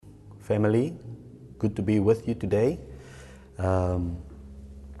family. Good to be with you today.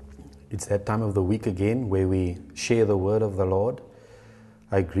 It's that time of the week again where we share the word of the Lord.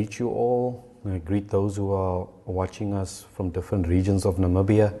 I greet you all. I greet those who are watching us from different regions of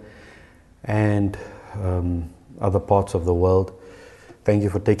Namibia and other parts of the world. Thank you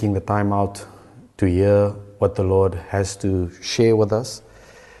for taking the time out to hear what the Lord has to share with us.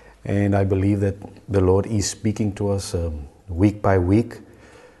 And I believe that the Lord is speaking to us week by week.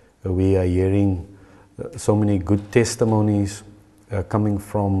 We are hearing so many good testimonies coming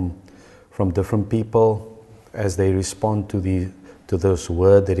from different people as they respond to this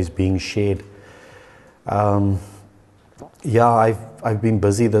word that is being shared. I've been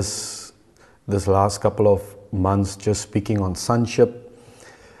busy this last couple of months just speaking on sonship.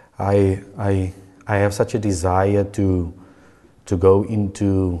 I have such a desire to go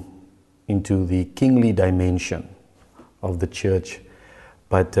into the kingly dimension of the church,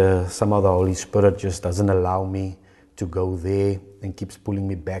 but somehow the Holy Spirit just doesn't allow me to go there and keeps pulling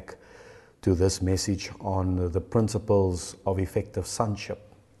me back to this message on the principles of effective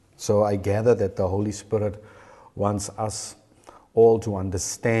sonship. So I gather that the Holy Spirit wants us all to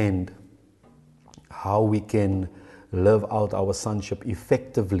understand how we can live out our sonship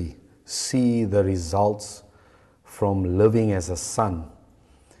effectively, see the results from living as a son.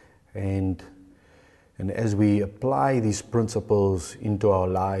 And as we apply these principles into our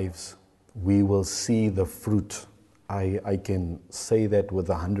lives, we will see the fruit. I can say that with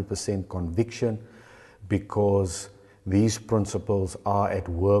 100% conviction because these principles are at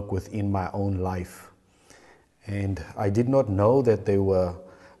work within my own life. And I did not know that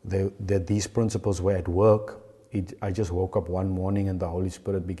that these principles were at work. I just woke up one morning and the Holy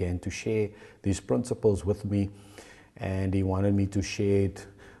Spirit began to share these principles with me, and He wanted me to share it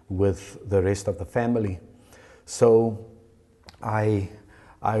with the rest of the family. So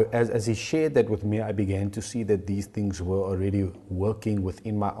as He shared that with me, I began to see that these things were already working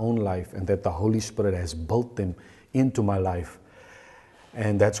within my own life and that the Holy Spirit has built them into my life.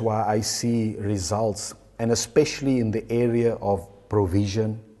 And that's why I see results, and especially in the area of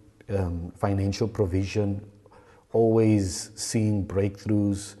provision, financial provision, always seeing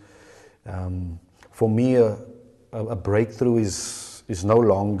breakthroughs. For me, a breakthrough is no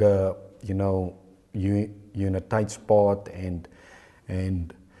longer, you're in a tight spot and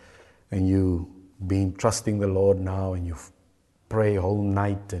you been trusting the Lord now, and you pray whole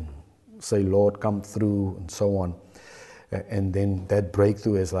night and say, Lord, come through, and so on. And then that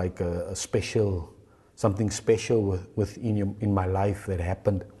breakthrough is like something special in my life that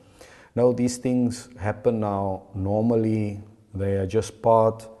happened. No, these things happen now normally. They are just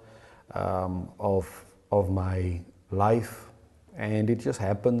part of my life, and it just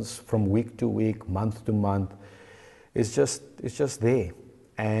happens from week to week, month to month. It's just there,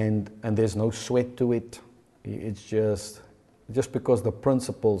 and there's no sweat to it. It's just because the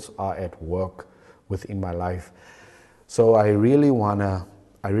principles are at work within my life. So I really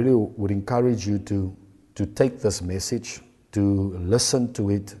would encourage you to take this message, to listen to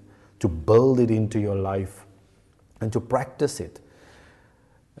it, to build it into your life, and to practice it.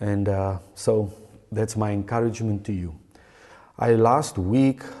 And so that's my encouragement to you. Last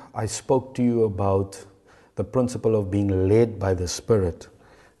week I spoke to you about the principle of being led by the Spirit.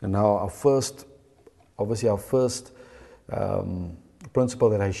 And now our first principle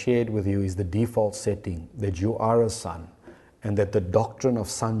that I shared with you is the default setting, that you are a son, and that the doctrine of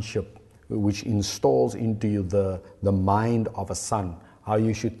sonship, which installs into you the mind of a son, how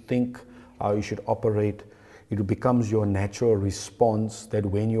you should think, how you should operate, it becomes your natural response, that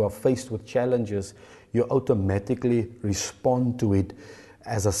when you are faced with challenges, you automatically respond to it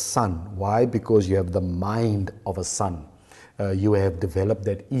as a son. Why? Because you have the mind of a son. You have developed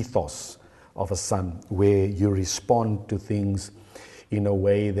that ethos of a son, where you respond to things in a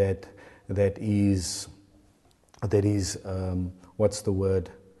way that is what's the word?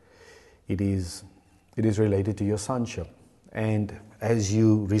 It is related to your sonship. And as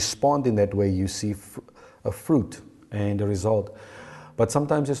you respond in that way, you see a fruit and a result. But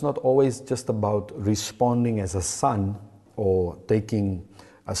sometimes it's not always just about responding as a son or taking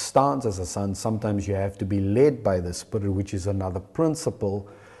a stance as a son. Sometimes you have to be led by the Spirit, which is another principle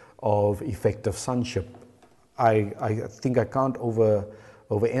of effective sonship. I think I can't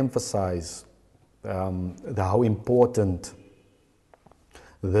overemphasize how important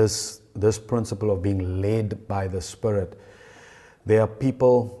this principle of being led by the Spirit. There are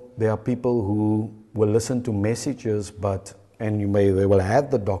people who will listen to messages, they will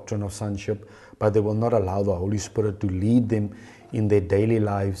have the doctrine of sonship, but they will not allow the Holy Spirit to lead them in their daily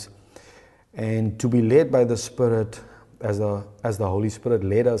lives. And to be led by the Spirit as the Holy Spirit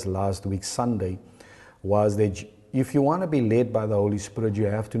led us last week Sunday, was that if you want to be led by the Holy Spirit, you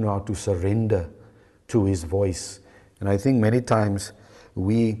have to know how to surrender to His voice. And I think many times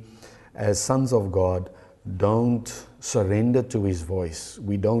we, as sons of God, don't surrender to His voice.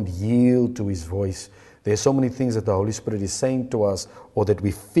 We don't yield to His voice. There's so many things that the Holy Spirit is saying to us, or that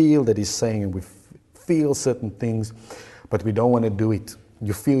we feel that He's saying, and we feel certain things, but we don't want to do it.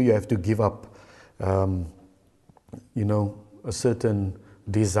 You feel you have to give up, a certain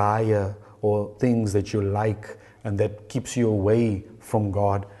desire or things that you like, and that keeps you away from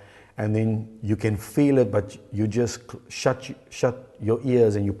God. And then you can feel it, but you just shut your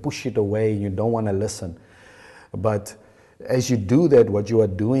ears and you push it away. You don't want to listen. But as you do that, what you are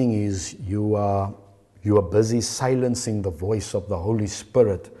doing is you are busy silencing the voice of the Holy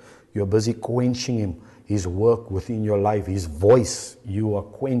Spirit. You are busy quenching His work within your life. His voice, you are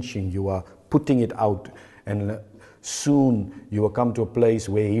quenching, you are putting it out. And soon you will come to a place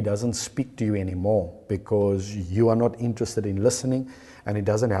where He doesn't speak to you anymore, because you are not interested in listening, and it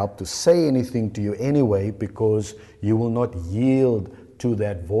doesn't help to say anything to you anyway, because you will not yield to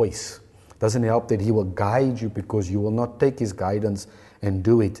that voice. It doesn't help that He will guide you, because you will not take His guidance and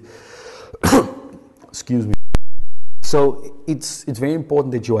do it. Excuse me. So it's very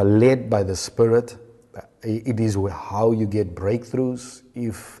important that you are led by the Spirit. It is how you get breakthroughs.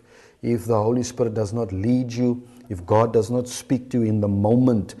 If the Holy Spirit does not lead you, if God does not speak to you in the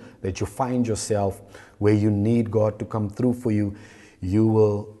moment that you find yourself where you need God to come through for you, you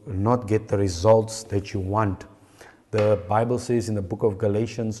will not get the results that you want. The Bible says in the book of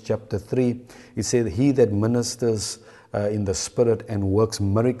Galatians chapter 3, it says, He that ministers in the Spirit and works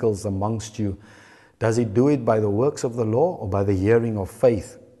miracles amongst you, does he do it by the works of the law or by the hearing of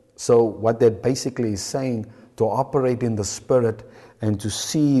faith? So what that basically is saying, to operate in the Spirit and to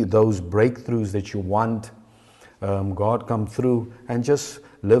see those breakthroughs that you want, God come through, and just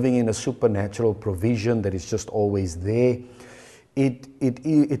living in a supernatural provision that is just always there.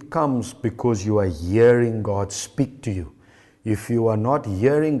 It comes because you are hearing God speak to you. If you are not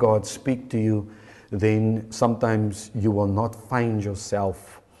hearing God speak to you, then sometimes you will not find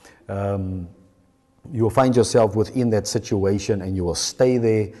yourself. You will find yourself within that situation, and you will stay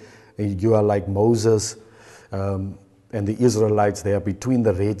there. You are like Moses and the Israelites. They are between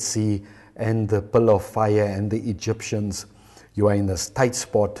the Red Sea and the pillar of fire and the Egyptians. You are in this tight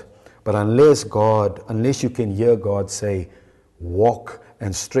spot. But unless you can hear God say, walk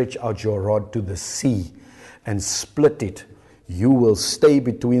and stretch out your rod to the sea and split it, you will stay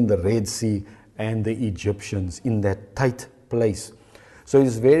between the Red Sea and the Egyptians in that tight place. So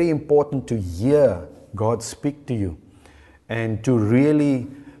it's very important to hear God speak to you. And to really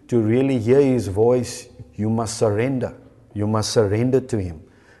hear His voice, you must surrender. You must surrender to Him.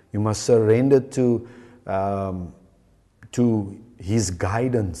 You must surrender to His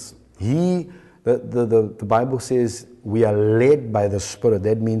guidance. The Bible says we are led by the Spirit.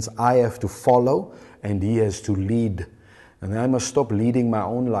 That means I have to follow and He has to lead. And I must stop leading my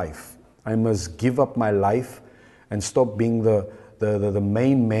own life. I must give up my life and stop being the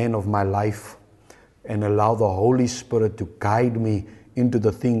main man of my life, and allow the Holy Spirit to guide me into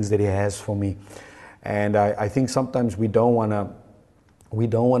the things that He has for me. And I think sometimes we don't want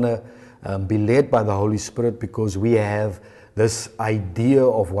to be led by the Holy Spirit because we have this idea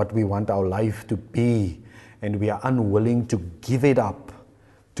of what we want our life to be, and we are unwilling to give it up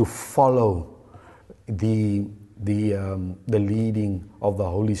to follow the leading of the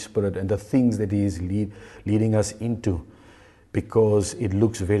Holy Spirit and the things that He is leading us into, because it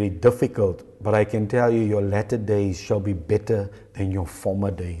looks very difficult. But I can tell you, your latter days shall be better than your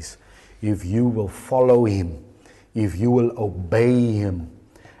former days. If you will follow Him, if you will obey Him.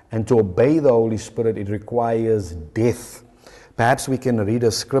 And to obey the Holy Spirit, it requires death. Perhaps we can read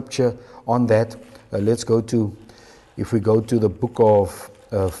a scripture on that. If we go to the book of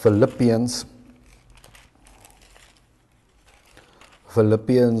Philippians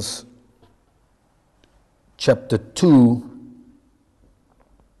chapter 2,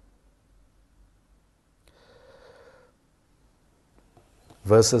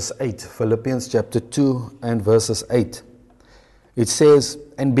 verses 8. Philippians chapter 2 and verses 8. It says,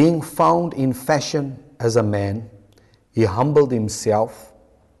 and being found in fashion as a man, He humbled Himself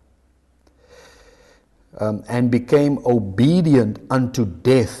and became obedient unto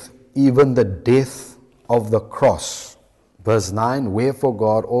death, even the death of the cross. Verse 9, wherefore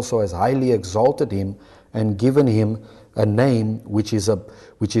God also has highly exalted Him and given Him a name which is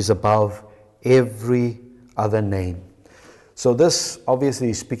above every other name. So this obviously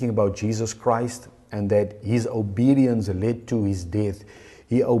is speaking about Jesus Christ, and that His obedience led to His death.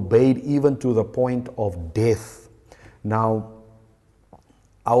 He obeyed even to the point of death. Now,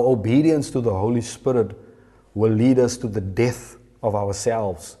 our obedience to the Holy Spirit will lead us to the death of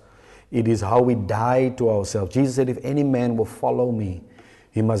ourselves. It is how we die to ourselves. Jesus said, if any man will follow me,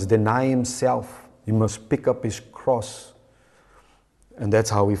 he must deny himself. He must pick up his cross. And that's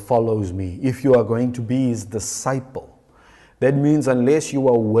how he follows me. If you are going to be his disciple, that means unless you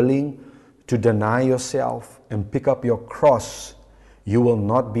are willing to deny yourself and pick up your cross, you will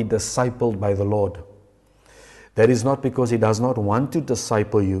not be discipled by the Lord. That is not because he does not want to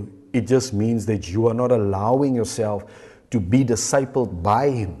disciple you. It just means that you are not allowing yourself to be discipled by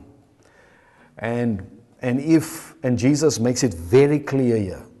him. And Jesus makes it very clear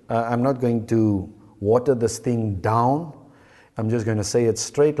here. I'm not going to water this thing down. I'm just going to say it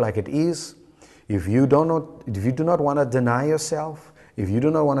straight like it is. If you do not want to deny yourself, if you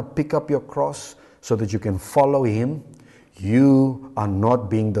do not want to pick up your cross so that you can follow him, you are not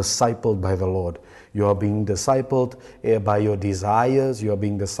being discipled by the Lord. You are being discipled by your desires. You are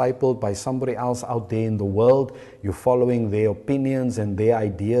being discipled by somebody else out there in the world. You're following their opinions and their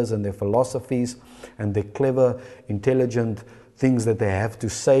ideas and their philosophies and their clever, intelligent things that they have to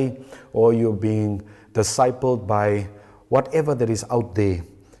say. Or you're being discipled by whatever that is out there,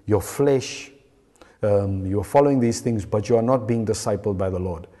 your flesh. You're following these things, but you are not being discipled by the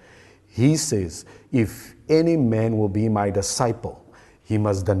Lord. He says, if any man will be my disciple, he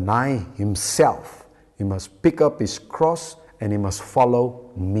must deny himself. He must pick up his cross and he must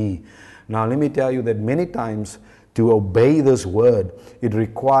follow me. Now let me tell you that many times to obey this word, it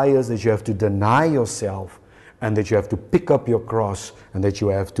requires that you have to deny yourself and that you have to pick up your cross and that you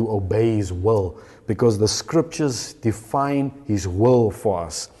have to obey his will, because the scriptures define his will for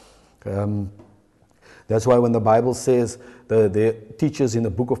us. That's why when the Bible says, the teaches in the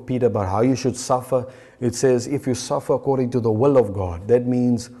book of Peter about how you should suffer, it says if you suffer according to the will of God, that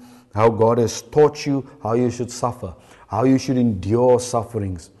means how God has taught you how you should suffer, how you should endure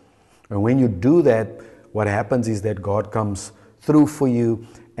sufferings. And when you do that, what happens is that God comes through for you,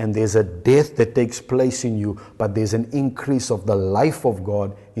 and there's a death that takes place in you, but there's an increase of the life of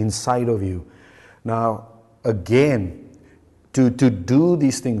God inside of you. Now, again, to do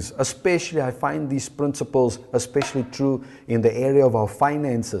these things, especially I find these principles especially true in the area of our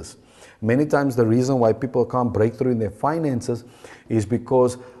finances. Many times the reason why people can't break through in their finances is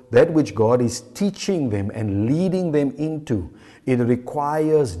because that which God is teaching them and leading them into, it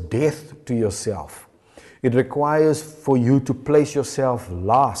requires death to yourself. It requires for you to place yourself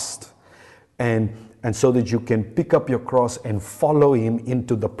last, and so that you can pick up your cross and follow him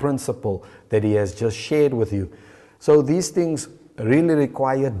into the principle that he has just shared with you. So these things really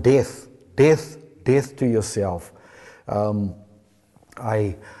require death to yourself. For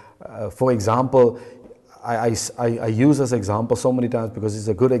example, I use this example so many times because it's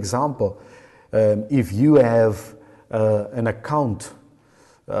a good example. If you have an account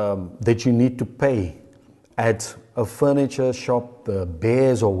that you need to pay at a furniture shop,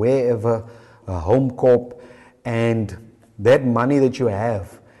 Bears or wherever, Home Corp, and that money that you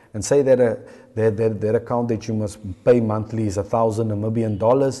have, and say that that account that you must pay monthly is 1,000 Namibian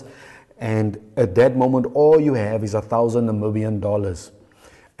dollars, and at that moment all you have is 1,000 Namibian dollars,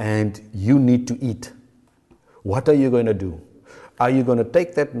 and you need to eat. What are you going to do? Are you going to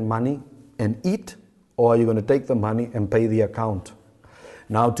take that money and eat, or are you going to take the money and pay the account?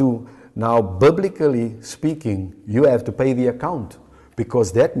 Now biblically speaking, you have to pay the account,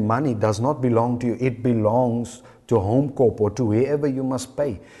 because that money does not belong to you. It belongs to Home Corp or to wherever you must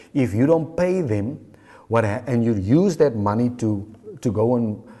pay. If you don't pay them, and you use that money to go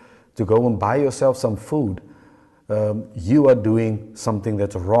and buy yourself some food, you are doing something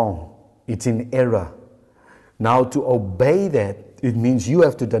that's wrong. It's in error. Now to obey that, it means you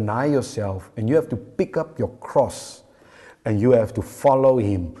have to deny yourself and you have to pick up your cross and you have to follow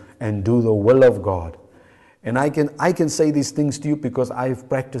him and do the will of God. And I can say these things to you because I've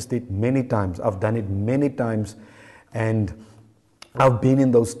practiced it many times. I've done it many times, and I've been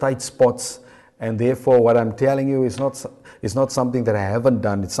in those tight spots. And therefore, what I'm telling you is not something that I haven't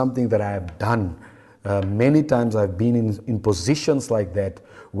done. It's something that I have done. Many times I've been in positions like that,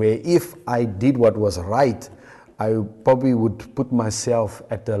 where if I did what was right, I probably would put myself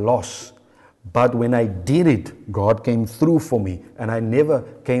at a loss. But when I did it, God came through for me, and I never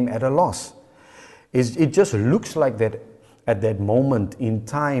came at a loss. It just looks like that at that moment in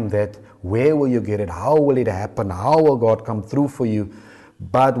time, that where will you get it? How will it happen? How will God come through for you?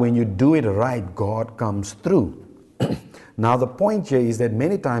 But when you do it right, God comes through. Now the point here is that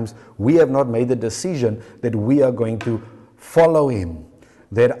many times we have not made the decision that we are going to follow him,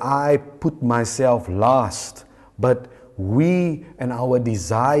 that I put myself last. But we and our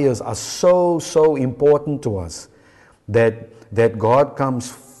desires are so important to us that God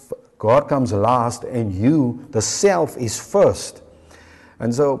comes last and you, the self, is first.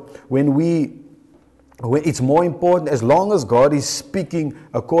 And so when it's more important, as long as God is speaking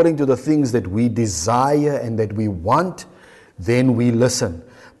according to the things that we desire and that we want, then we listen.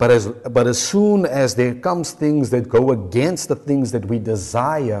 But as soon as there comes things that go against the things that we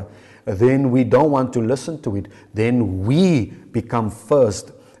desire, then we don't want to listen to it. Then we become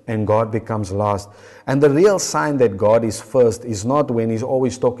first and God becomes last. And the real sign that God is first is not when He's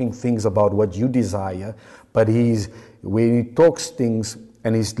always talking things about what you desire, but when He talks things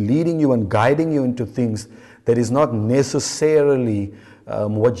and He's leading you and guiding you into things that is not necessarily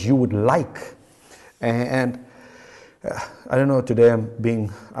what you would like. And I don't know, today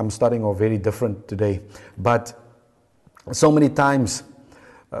I'm starting off very different today, but so many times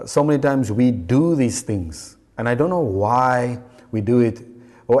we do these things, and I don't know why we do it.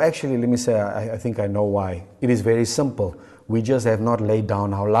 Or actually, let me say, I think I know why. It is very simple. We just have not laid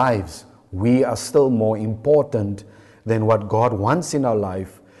down our lives. We are still more important than what God wants in our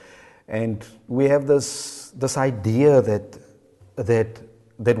life. And we have this idea that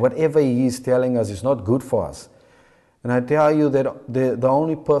whatever He is telling us is not good for us. And I tell you that the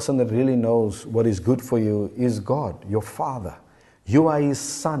only person that really knows what is good for you is God, your Father. You are His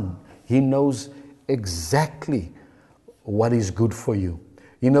son. He knows exactly what is good for you.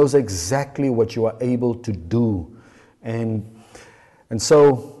 He knows exactly what you are able to do. And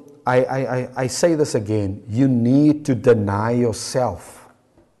so I say this again. You need to deny yourself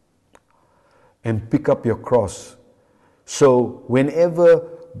and pick up your cross. So whenever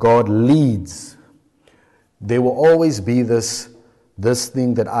God leads, there will always be this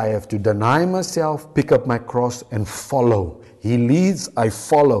thing that I have to deny myself, pick up my cross, and follow. He leads, I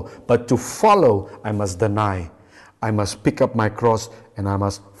follow. But to follow, I must deny. I must pick up my cross and I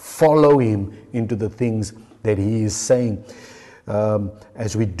must follow Him into the things that He is saying.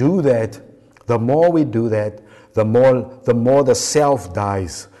 As we do that, the more we do that, the more the self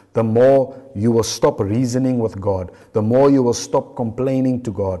dies. The more you will stop reasoning with God. The more you will stop complaining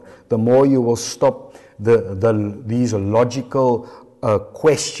to God. The more you will stop these logical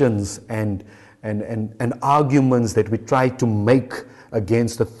questions and arguments that we try to make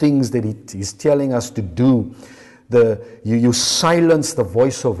against the things that He is telling us to do. You silence the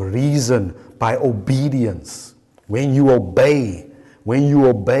voice of reason by obedience. When you obey,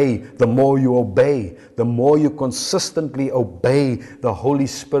 the more you consistently obey the Holy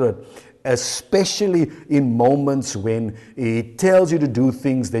Spirit, especially in moments when He tells you to do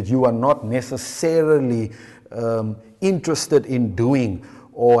things that you are not necessarily interested in doing,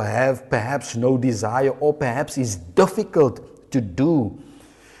 or have perhaps no desire, or perhaps is difficult to do.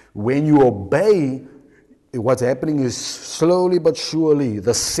 When you obey, what's happening is slowly but surely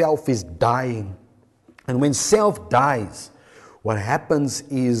the self is dying. And when self dies, what happens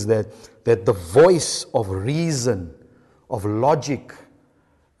is that the voice of reason, of logic,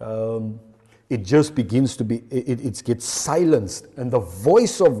 it just begins to be, it gets silenced, and the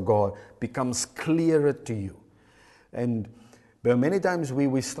voice of God becomes clearer to you. And but many times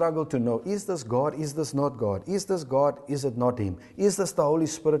we struggle to know, is this God? Is this not God? Is this God? Is it not Him? Is this the Holy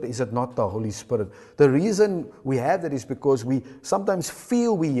Spirit? Is it not the Holy Spirit? The reason we have that is because we sometimes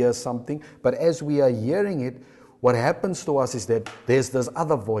feel we hear something, but as we are hearing it, what happens to us is that there's this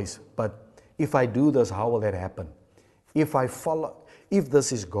other voice. But if I do this, how will that happen? If I follow, if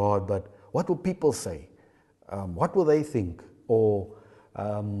this is God, but what will people say? What will they think? Or,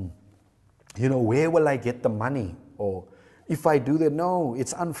 where will I get the money? Or, if I do that, no,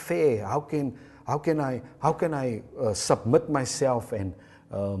 it's unfair. How can I submit myself? And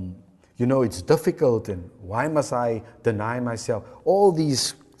it's difficult. And why must I deny myself? All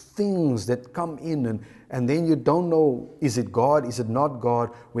these things that come in, and then you don't know: is it God? Is it not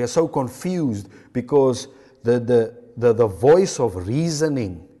God? We are so confused because the voice of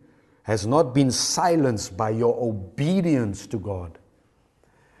reasoning has not been silenced by your obedience to God.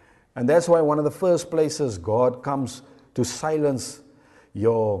 And that's why one of the first places God comes to silence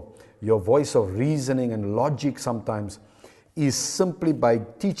your voice of reasoning and logic sometimes is simply by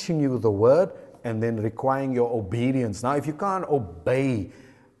teaching you the word and then requiring your obedience. Now, if you can't obey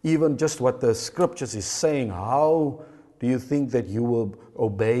even just what the scriptures is saying, how do you think that you will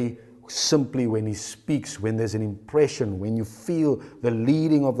obey simply when He speaks, when there's an impression, when you feel the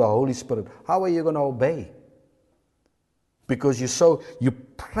leading of the Holy Spirit? How are you going to obey? Because you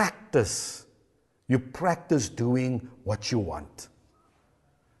practice doing what you want.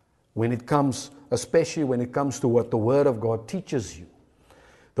 Especially when it comes to what the Word of God teaches you.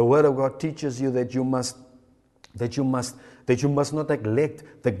 The Word of God teaches you that you must not neglect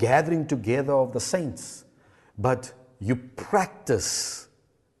the gathering together of the saints, but you practice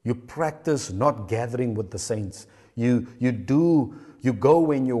not gathering with the saints. You go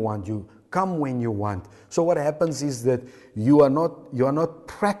when you want, you come when you want. So what happens is that you are not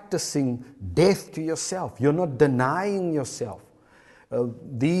practicing death to yourself. You're not denying yourself.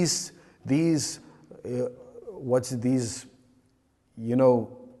 These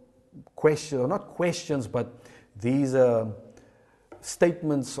questions, or not questions, but these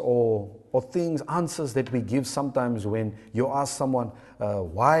statements or things, answers that we give sometimes when you ask someone,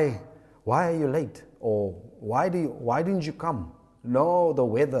 why are you late? Or why didn't you come? No, the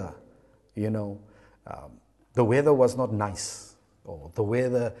weather, the weather was not nice. Or the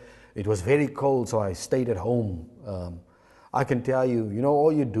weather, it was very cold, so I stayed at home. I can tell you,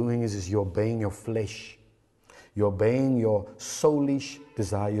 all you're doing is you're obeying your flesh. You're obeying your soulish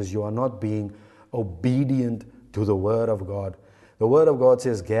desires. You are not being obedient to the Word of God. The Word of God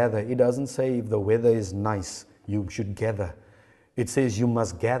says gather. It doesn't say if the weather is nice, you should gather. It says you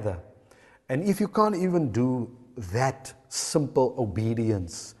must gather. And if you can't even do that simple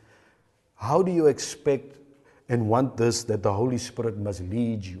obedience, how do you expect and want this, that the Holy Spirit must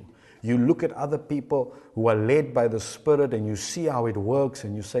lead you? You look at other people who are led by the Spirit and you see how it works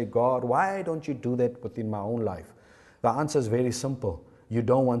and you say, God, why don't you do that within my own life? The answer is very simple. You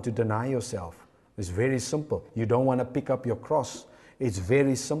don't want to deny yourself. It's very simple. You don't want to pick up your cross. It's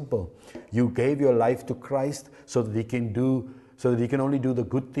very simple. You gave your life to Christ so that He can only do the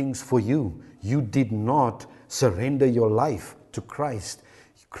good things for you. You did not surrender your life to Christ.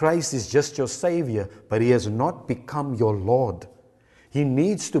 Christ is just your Savior, but He has not become your Lord. He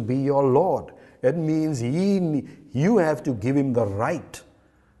needs to be your Lord. That means you have to give Him the right.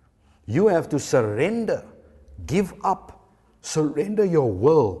 You have to surrender, give up, surrender your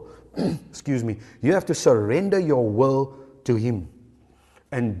will. Excuse me. You have to surrender your will to Him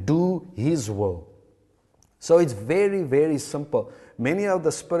and do His will. So it's very, very simple. Many of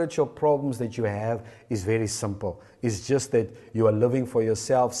the spiritual problems that you have is very simple. It's just that you are living for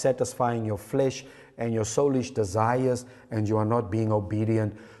yourself, satisfying your flesh and your soulish desires, and you are not being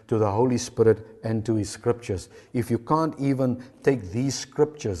obedient to the Holy Spirit and to His scriptures. If you can't even take these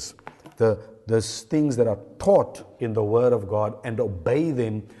scriptures, the things that are taught in the Word of God, and obey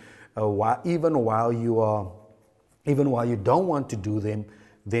them, even while you don't want to do them,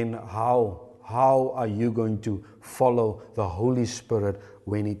 then how are you going to follow the Holy Spirit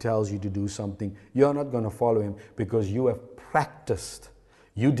when He tells you to do something? You're not going to follow Him because you have practiced.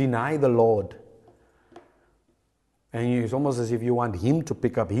 You deny the Lord. And it's almost as if you want Him to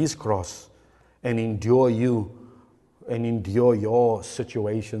pick up His cross and endure you and endure your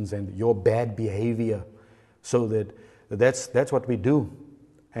situations and your bad behavior. So that's what we do.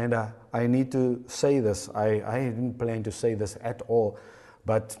 And I need to say this. I didn't plan to say this at all,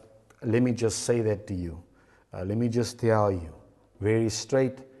 but let me just say that to you. Let me just tell you, very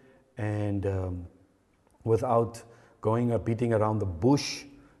straight and without going or beating around the bush,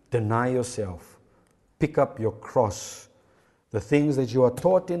 deny yourself. Pick up your cross. The things that you are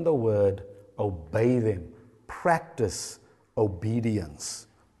taught in the Word, obey them. Practice obedience.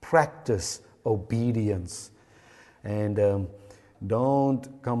 Practice obedience. And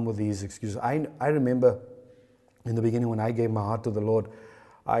don't come with these excuses. I remember in the beginning when I gave my heart to the Lord,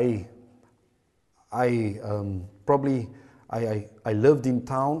 I lived in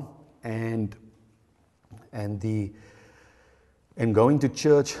town and going to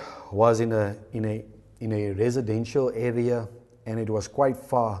church was in a residential area, and it was quite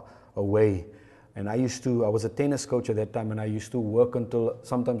far away. And I was a tennis coach at that time, and I used to work until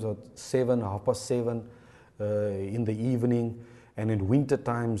sometimes at 7:30 in the evening. And in winter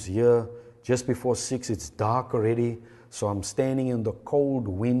times here, just before 6, it's dark already. So I'm standing in the cold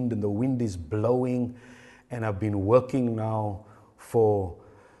wind, and the wind is blowing. And I've been working now for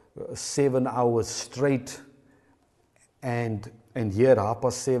 7 hours straight. And here at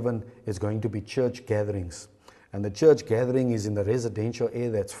 7:30 is going to be church gatherings. And the church gathering is in the residential area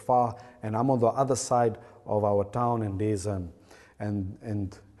that's far. And I'm on the other side of our town, and there's and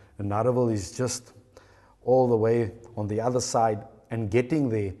Naraville is just all the way on the other side and getting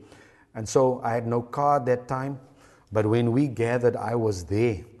there. And so I had no car at that time, but when we gathered, I was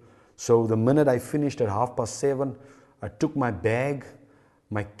there. So the minute I finished at 7:30, I took my bag,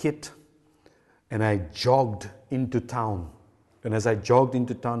 my kit, and I jogged into town. And as I jogged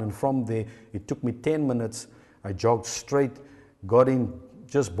into town, and from there, it took me 10 minutes, I jogged straight, got in,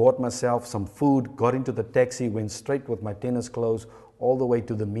 just bought myself some food, got into the taxi, went straight with my tennis clothes all the way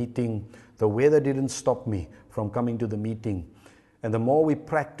to the meeting. The weather didn't stop me from coming to the meeting. And the more we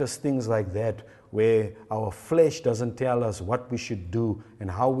practice things like that, where our flesh doesn't tell us what we should do and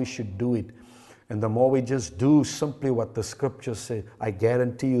how we should do it, And the more we just do simply what the scriptures say, I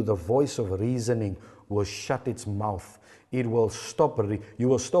guarantee you the voice of reasoning will shut its mouth. It will stop. You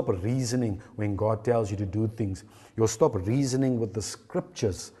will stop reasoning when God tells you to do things. You'll stop reasoning with the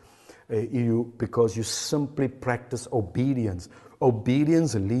scriptures because you simply practice obedience.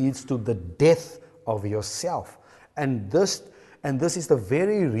 Obedience leads to the death of yourself. And this is the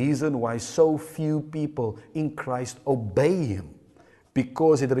very reason why so few people in Christ obey Him.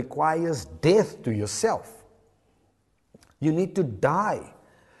 Because it requires death to yourself. You need to die.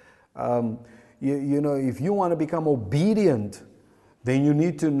 If you want to become obedient, then you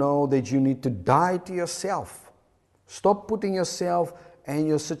need to know that you need to die to yourself. Stop putting yourself and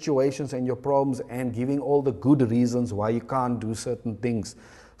your situations and your problems and giving all the good reasons why you can't do certain things.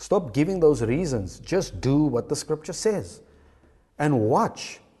 Stop giving those reasons. Just do what the scripture says. And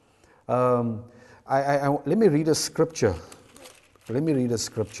watch. Let me read a scripture. I'm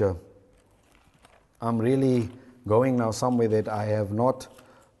really going now somewhere that I have not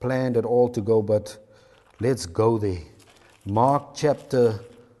planned at all to go, but let's go there. Mark chapter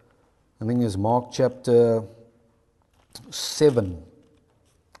 7.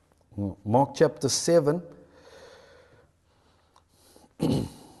 Mark chapter 7.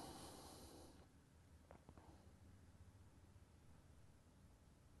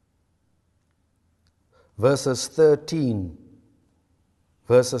 Verses 13.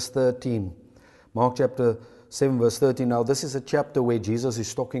 Mark chapter 7 verse 13. Now this is a chapter where Jesus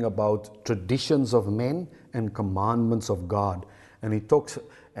is talking about traditions of men and commandments of God. And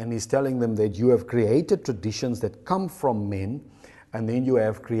he's telling them that you have created traditions that come from men, and then you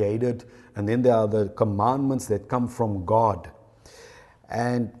have created, and then there are the commandments that come from God.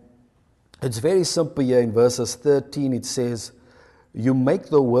 And it's very simple here in verses 13. It says, you make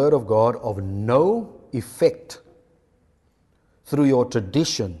the word of God of no effect through your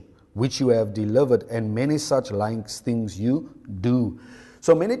tradition which you have delivered, and many such like things you do.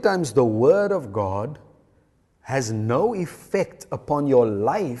 So many times the word of God has no effect upon your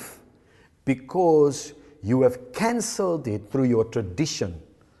life because you have cancelled it through your tradition.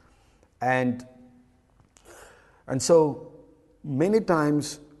 And so many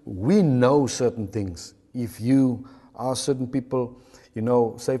times we know certain things. If you ask certain people,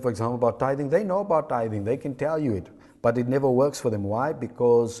 say for example about tithing, they know about tithing, they can tell you it. But it never works for them. Why?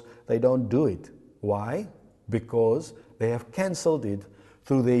 Because they don't do it. Why? Because they have cancelled it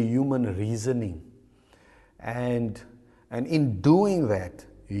through their human reasoning. And in doing that,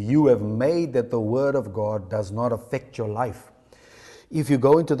 you have made that the word of God does not affect your life. If you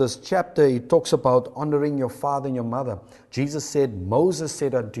go into this chapter, it talks about honoring your father and your mother. Jesus said, Moses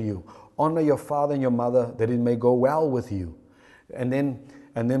said unto you, honor your father and your mother that it may go well with you. And then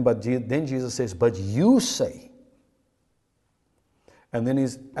Jesus says, but you say. And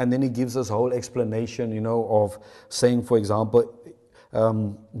then he gives us a whole explanation, of saying, for example,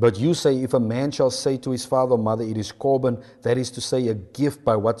 but you say, if a man shall say to his father or mother, it is Corban, that is to say, a gift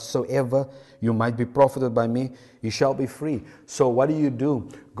by whatsoever you might be profited by me, he shall be free. So what do?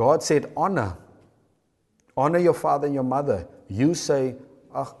 God said, honor your father and your mother. You say,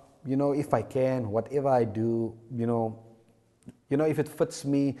 if I can, whatever I do, if it fits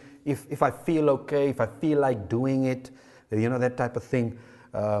me, if I feel okay, if I feel like doing it, that type of thing.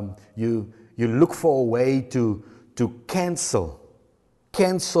 You look for a way to cancel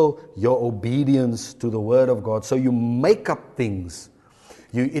your obedience to the word of God. So you make up things.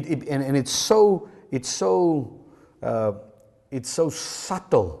 It's so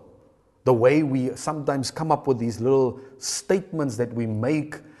subtle the way we sometimes come up with these little statements that we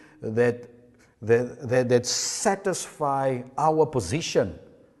make that satisfy our position,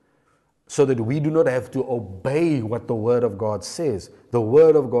 so that we do not have to obey what the word of God says. The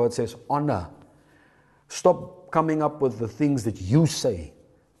word of God says honor. Stop coming up with the things that you say,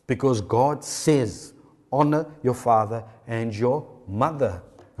 because God says honor your father and your mother.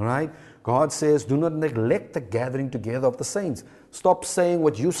 Right? God says do not neglect the gathering together of the saints. Stop saying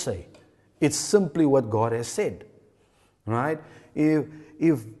what you say. It's simply what God has said. Right?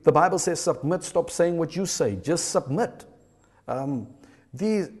 If the Bible says submit, stop saying what you say. Just submit.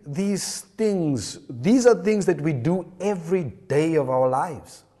 These are things that we do every day of our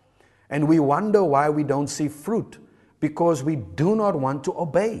lives. And we wonder why we don't see fruit. Because we do not want to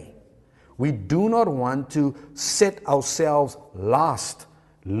obey. We do not want to set ourselves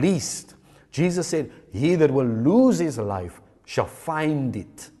least. Jesus said, he that will lose his life shall find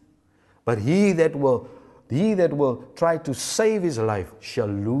it. But he that will try to save his life shall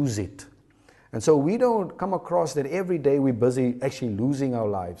lose it. And so we don't come across that every day we're busy actually losing our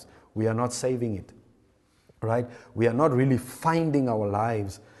lives. We are not saving it. Right? We are not really finding our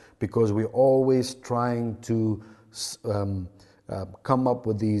lives. because we're always trying to come up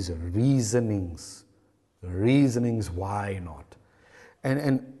with these reasonings why not.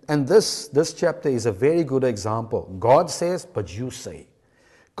 And this chapter is a very good example. God says, but you say.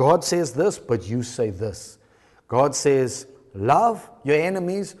 God says this, but you say this. God says, love your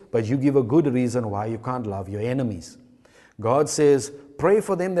enemies, but you give a good reason why you can't love your enemies. God says, pray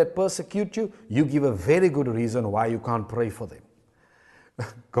for them that persecute you. You give a very good reason why you can't pray for them.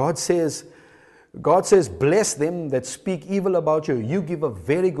 God says, bless them that speak evil about you. You give a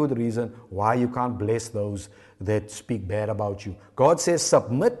very good reason why you can't bless those that speak bad about you. God says,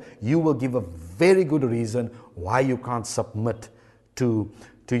 submit. You will give a very good reason why you can't submit to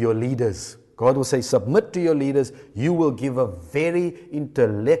your leaders. God will say, submit to your leaders. You will give a very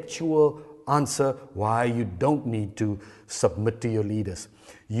intellectual answer why you don't need to submit to your leaders.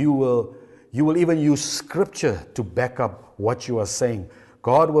 You will even use scripture to back up what you are saying.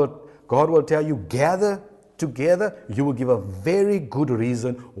 God will tell you, gather together. You will give a very good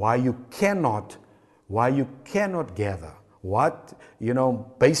reason why you cannot gather.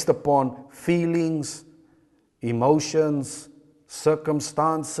 Based upon feelings, emotions,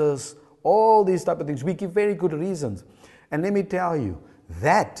 circumstances, all these type of things. We give very good reasons. And let me tell you,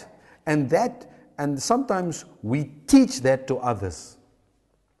 and sometimes we teach that to others.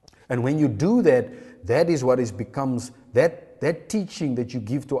 And when you do that, that is what becomes, that teaching that you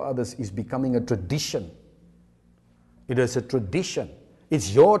give to others is becoming a tradition. It is a tradition.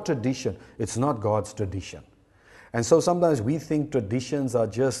 It's your tradition. It's not God's tradition. And so sometimes we think traditions are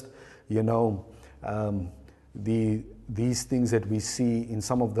just, these things that we see in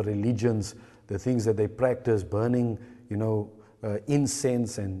some of the religions, the things that they practice, burning,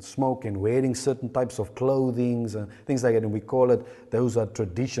 incense and smoke and wearing certain types of clothing and things like that, and we call it, those are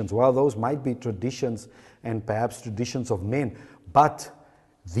traditions. Well, those might be traditions and perhaps traditions of men, but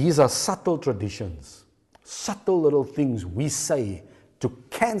these are subtle traditions, subtle little things we say to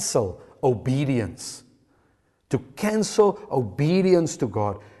cancel obedience, to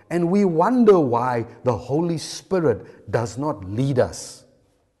God. And we wonder why the Holy Spirit does not lead us.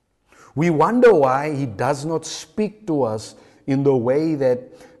 We wonder why He does not speak to us in the way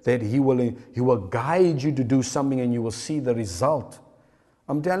that He will guide you to do something and you will see the result.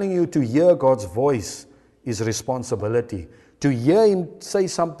 I'm telling you, to hear God's voice is responsibility. To hear Him say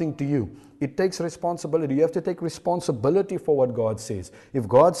something to you, it takes responsibility. You have to take responsibility for what God says. If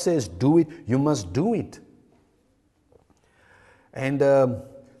God says do it, you must do it. And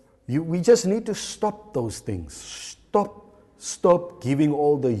we just need to stop those things. Stop giving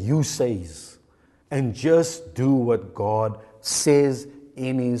all the you says and just do what God says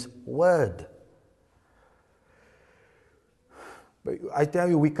in His Word. But I tell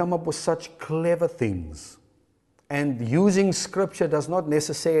you, we come up with such clever things. And using Scripture does not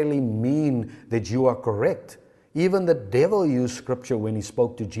necessarily mean that you are correct. Even the devil used Scripture when he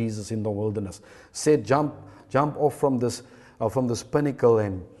spoke to Jesus in the wilderness. Said, jump off from this pinnacle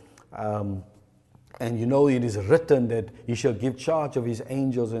and it is written that He shall give charge of His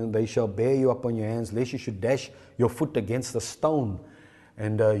angels and they shall bear you up on your hands, lest you should dash your foot against a stone.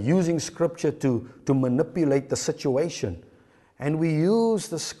 And using Scripture to manipulate the situation. And we use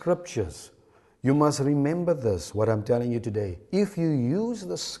the Scriptures. You must remember this, what I'm telling you today. If you use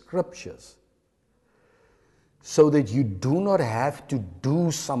the Scriptures so that you do not have to do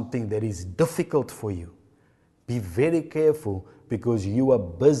something that is difficult for you, be very careful, because you are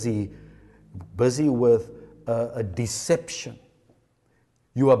busy with a deception.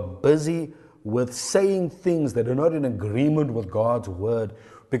 You are busy with saying things that are not in agreement with God's Word,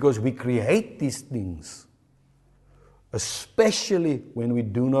 because we create these things, especially when we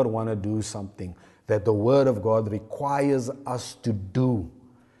do not want to do something that the Word of God requires us to do.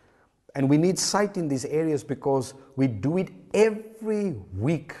 And we need sight in these areas because we do it every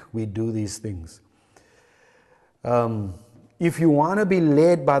week. We do these things. If you want to be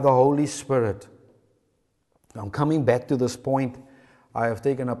led by the Holy Spirit, I'm coming back to this point. I have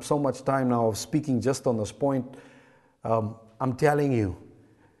taken up so much time now of speaking just on this point. I'm telling you,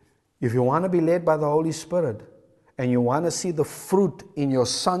 if you want to be led by the Holy Spirit and you want to see the fruit in your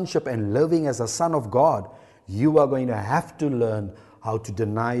sonship and living as a son of God, you are going to have to learn how to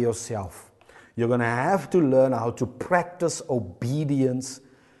deny yourself. You're going to have to learn how to practice obedience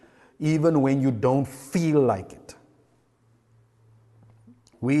even when you don't feel like it.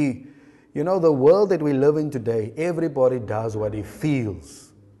 The world that we live in today, everybody does what he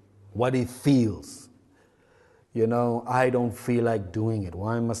feels. What he feels. I don't feel like doing it.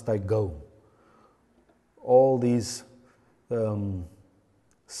 Why must I go? All these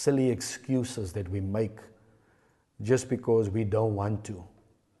silly excuses that we make just because we don't want to.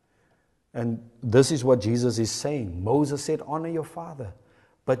 And this is what Jesus is saying. Moses said, honor your father.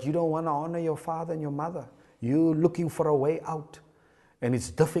 But you don't want to honor your father and your mother. You're looking for a way out. And it's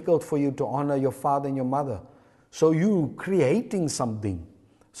difficult for you to honor your father and your mother. So you're creating something.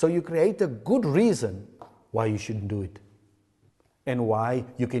 So you create a good reason why you shouldn't do it. And why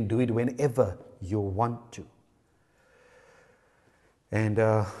you can do it whenever you want to. And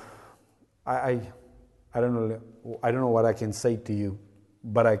I don't know what I can say to you,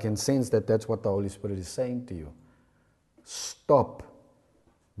 but I can sense that that's what the Holy Spirit is saying to you. Stop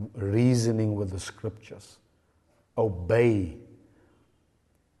reasoning with the scriptures. Obey.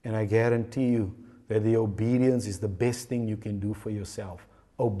 And I guarantee you that the obedience is the best thing you can do for yourself.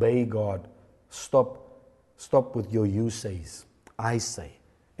 Obey God. Stop with your you says, I say,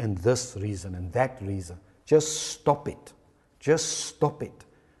 and this reason and that reason. Just stop it. Just stop it.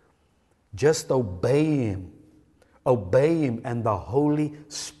 Just obey Him. Obey Him, and the Holy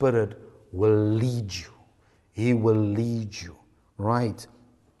Spirit will lead you. He will lead you. Right?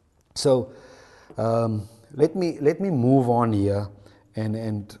 So, let me move on here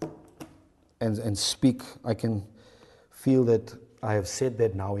and speak. I can feel that I have said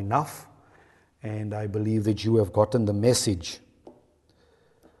that now enough, and I believe that you have gotten the message.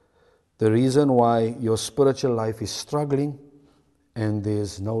 The reason why your spiritual life is struggling and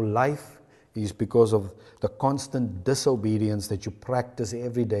there's no life is because of the constant disobedience that you practice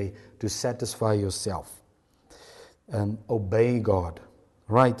every day to satisfy yourself. Obey God,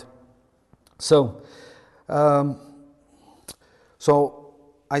 right? So I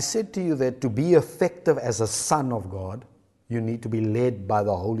said to you that to be effective as a son of God, you need to be led by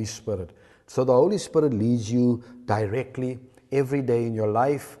the Holy Spirit. So the Holy Spirit leads you directly every day in your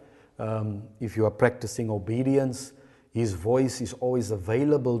life. If you are practicing obedience, His voice is always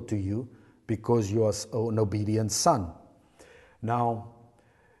available to you because you are an obedient son. Now,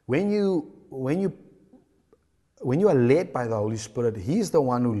 when you are led by the Holy Spirit, He's the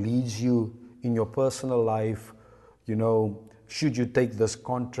one who leads you in your personal life. You know, should you take this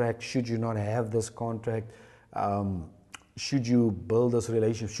contract? Should you not have this contract? Should you build this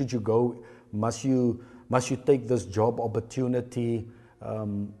relationship? Should you go? Must you take this job opportunity?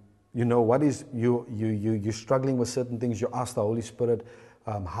 You know, what is you're struggling with certain things. You ask the Holy Spirit,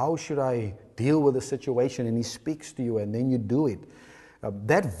 how should I deal with the situation? And He speaks to you, and then you do it.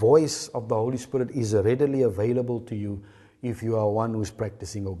 That voice of the Holy Spirit is readily available to you if you are one who's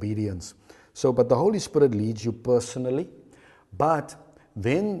practicing obedience. So, but the Holy Spirit leads you personally, but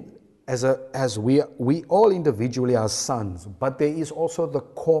then as we all individually are sons, but there is also the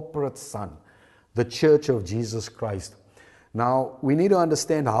corporate son, the Church of Jesus Christ. Now, we need to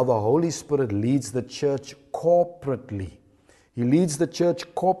understand how the Holy Spirit leads the church corporately. He leads the church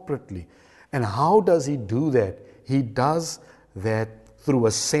corporately. And how does He do that? He does that through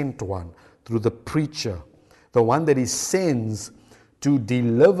a sent one, through the preacher, the one that He sends to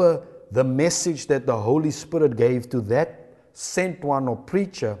deliver the message that the Holy Spirit gave to that sent one or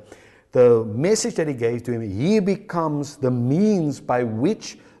preacher. The message that He gave to him, he becomes the means by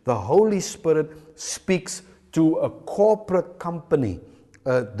which the Holy Spirit speaks to a corporate company,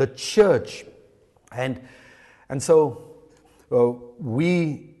 the church. And so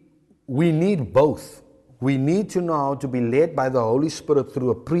we need both. We need to know how to be led by the Holy Spirit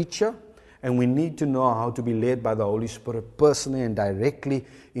through a preacher, and we need to know how to be led by the Holy Spirit personally and directly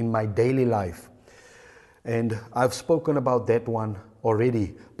in my daily life. And I've spoken about that one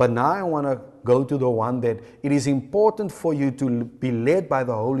already. But now I want to go to the one that it is important for you to be led by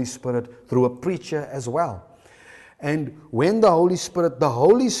the Holy Spirit through a preacher as well. And when the Holy Spirit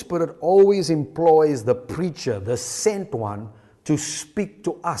always employs the preacher, the sent one, to speak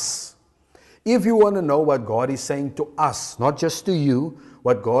to us. If you want to know what God is saying to us, not just to you,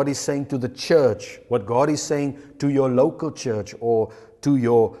 what God is saying to the church, what God is saying to your local church or to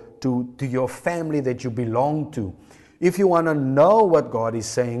your family that you belong to. If you want to know what God is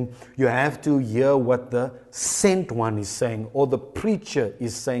saying, you have to hear what the sent one is saying, or the preacher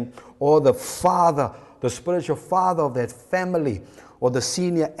is saying, or the father, the spiritual father of that family, or the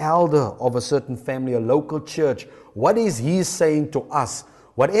senior elder of a certain family, a local church. What is he saying to us?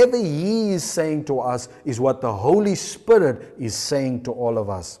 Whatever he is saying to us is what the Holy Spirit is saying to all of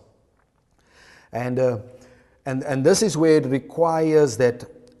us. And this is where it requires that,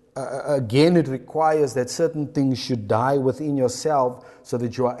 it requires that certain things should die within yourself so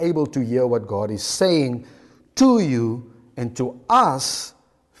that you are able to hear what God is saying to you and to us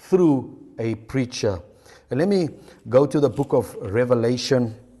through a preacher. And let me go to the book of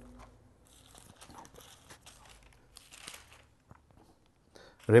Revelation.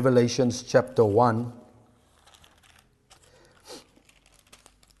 Revelations chapter 1.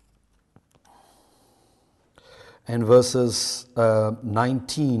 and verses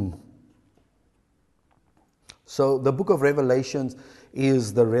 19. So the book of Revelations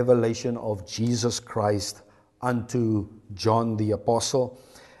is the revelation of Jesus Christ unto John the Apostle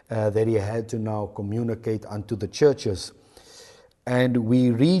that he had to now communicate unto the churches. And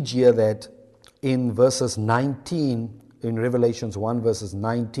we read here that in verses 19, in Revelations 1 verses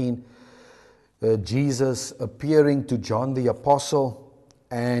 19, Jesus appearing to John the Apostle,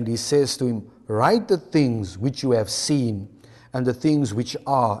 and he says to him, "Write the things which you have seen, and the things which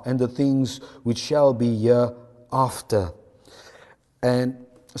are, and the things which shall be hereafter." And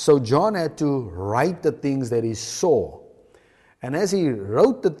so John had to write the things that he saw. And as he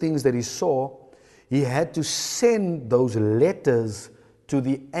wrote the things that he saw, he had to send those letters to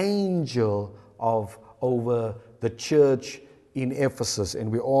the angel of over the church in Ephesus. And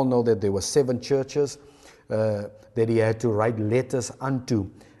we all know that there were 7 churches that he had to write letters unto.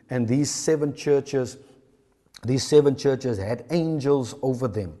 And these 7 churches had angels over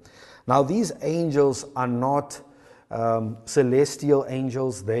them. Now these angels are not celestial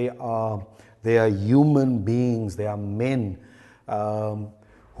angels. They are human beings. They are men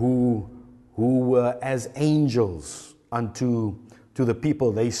who were as angels unto the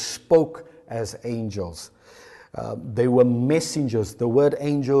people. They spoke as angels. They were messengers. The word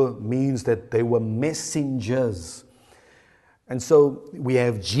angel means that they were messengers. And so we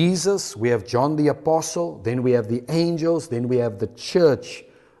have Jesus, we have John the Apostle, then we have the angels, then we have the church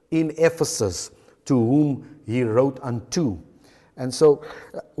in Ephesus to whom he wrote unto. And so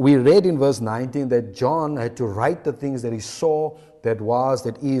we read in verse 19 that John had to write the things that he saw, that was,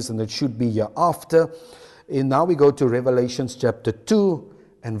 that is, and that should be hereafter. And now we go to Revelations chapter 2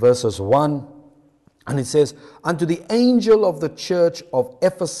 and verses 1. And it says, "Unto the angel of the church of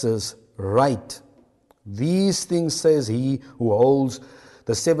Ephesus write, These things says he who holds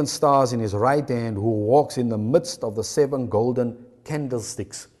the 7 stars in his right hand, who walks in the midst of the 7 golden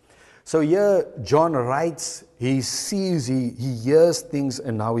candlesticks." So here John writes, he sees, he hears things,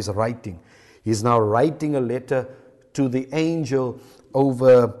 and now he's writing. He's now writing a letter to the angel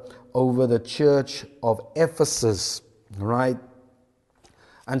over the church of Ephesus, right?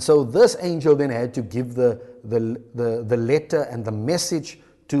 And so this angel then had to give the letter and the message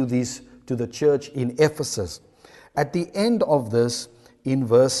to the church in Ephesus. At the end of this, in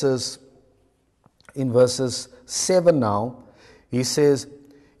verses 7 now, he says,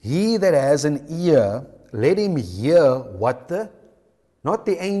 "He that has an ear, let him hear what not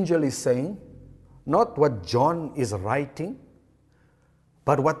the angel is saying, not what John is writing,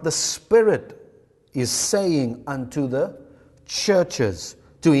 but what the Spirit is saying unto the churches.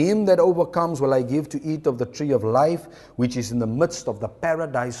 To him that overcomes will I give to eat of the tree of life, which is in the midst of the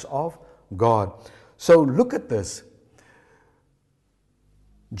paradise of God." So look at this.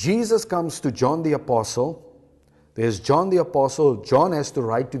 Jesus comes to John the Apostle. There's John the Apostle. John has to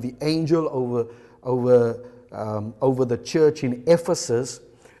write to the angel over the church in Ephesus.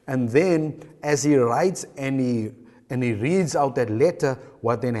 And then as he writes and he reads out that letter,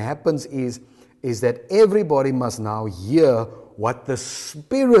 what then happens is that everybody must now hear what the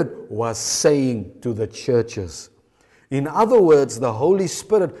Spirit was saying to the churches. In other words, the Holy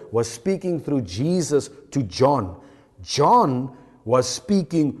Spirit was speaking through Jesus to John. John was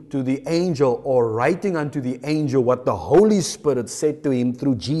speaking to the angel, or writing unto the angel what the Holy Spirit said to him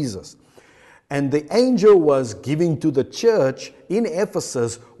through Jesus. And the angel was giving to the church in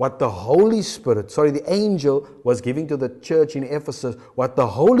Ephesus what the angel was giving to the church in Ephesus what the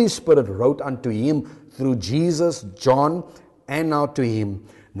Holy Spirit wrote unto him through Jesus, John, and now to him.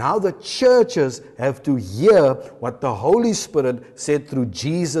 Now the churches have to hear what the Holy Spirit said through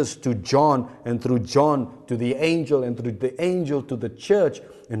Jesus to John, and through John to the angel, and through the angel to the church.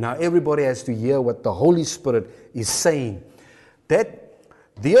 And now everybody has to hear what the Holy Spirit is saying.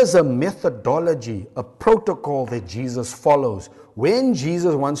 There's a methodology, a protocol that Jesus follows. When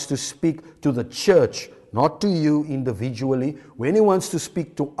Jesus wants to speak to the church, not to you individually, when he wants to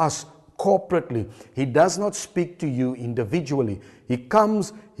speak to us corporately, he does not speak to you individually. He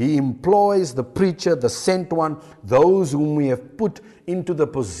comes, he employs the preacher, the sent one, those whom we have put into the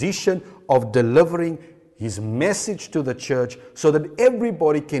position of delivering his message to the church, so that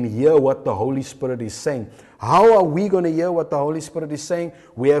everybody can hear what the Holy Spirit is saying. How are we going to hear what the Holy Spirit is saying?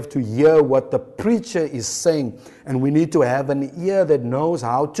 We have to hear what the preacher is saying, and we need to have an ear that knows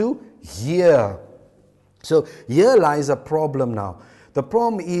how to hear. So here lies a problem now. The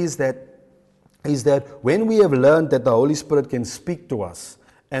problem is that when we have learned that the Holy Spirit can speak to us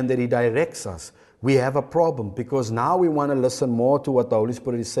and that he directs us, we have a problem, because now we want to listen more to what the Holy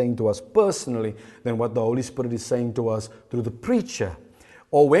Spirit is saying to us personally than what the Holy Spirit is saying to us through the preacher.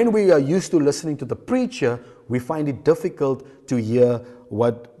 Or when we are used to listening to the preacher, we find it difficult to hear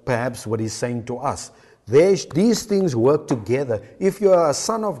perhaps what he's saying to us. These things work together. If you are a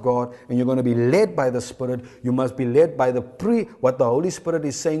son of God and you're going to be led by the Spirit, you must be led by what the Holy Spirit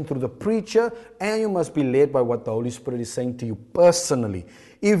is saying through the preacher, and you must be led by what the Holy Spirit is saying to you personally.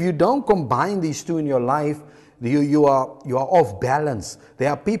 If you don't combine these two in your life, you are off balance. There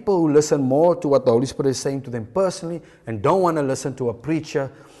are people who listen more to what the Holy Spirit is saying to them personally and don't want to listen to a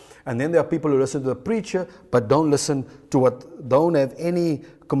preacher. And then there are people who listen to the preacher but don't have any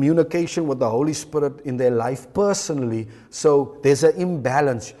communication with the Holy Spirit in their life personally. So there's an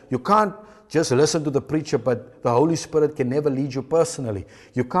imbalance. You can't just listen to the preacher, but the Holy Spirit can never lead you personally.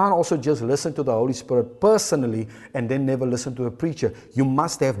 You can't also just listen to the Holy Spirit personally and then never listen to the preacher. You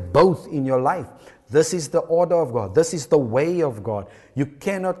must have both in your life. This is the order of God. This is the way of God. You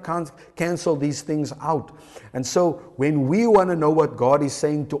cannot cancel these things out. And so when we want to know what God is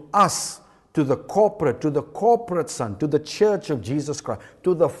saying to us, to the corporate son, to the church of Jesus Christ,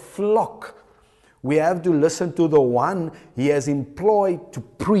 to the flock, we have to listen to the one he has employed to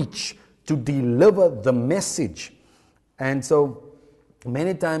preach, to deliver the message. And so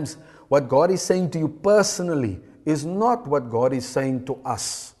many times what God is saying to you personally is not what God is saying to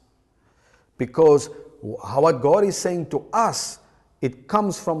us. Because what God is saying to us, it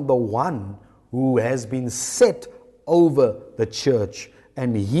comes from the one who has been set over the church.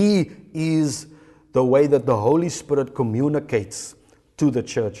 And he is the way that the Holy Spirit communicates to the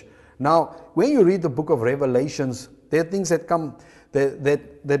church. Now, when you read the book of Revelations, there are things that come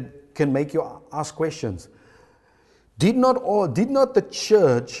that can make you ask questions. Did not the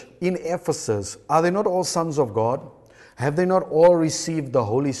church in Ephesus, are they not all sons of God? Have they not all received the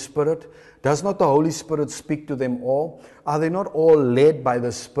Holy Spirit? Does not the Holy Spirit speak to them all? Are they not all led by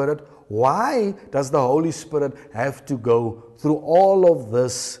the Spirit? Why does the Holy Spirit have to go through all of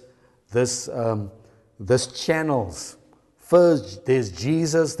this channels? First, there's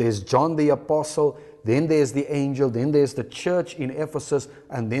Jesus, there's John the Apostle, then there's the angel, then there's the church in Ephesus,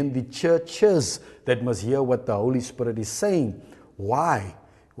 and then the churches that must hear what the Holy Spirit is saying. Why?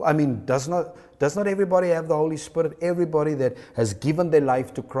 I mean, does not everybody have the Holy Spirit? Everybody that has given their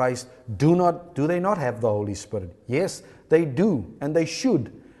life to Christ, do they not have the Holy Spirit? Yes, they do, and they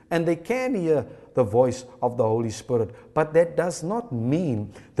should. And they can hear the voice of the Holy Spirit. But that does not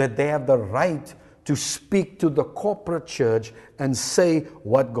mean that they have the right to speak to the corporate church and say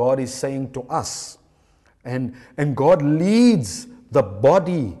what God is saying to us. And God leads the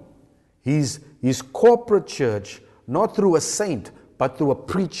body, his corporate church, not through a saint, but through a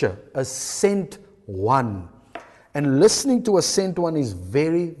preacher, a sent one. And listening to a sent one is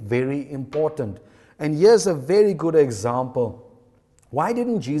very, very important. And here's a very good example. Why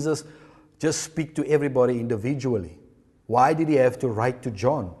didn't Jesus just speak to everybody individually? Why did he have to write to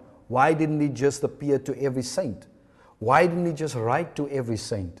John? Why didn't he just appear to every saint? Why didn't he just write to every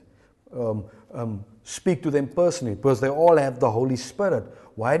saint? Speak to them personally, because they all have the Holy Spirit.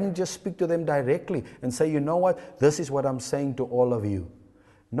 Why didn't he just speak to them directly and say, you know what, this is what I'm saying to all of you?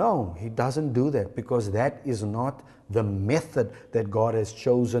 No, he doesn't do that, because that is not the method that God has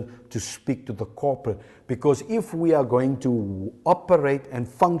chosen to speak to the corporate. Because if we are going to operate and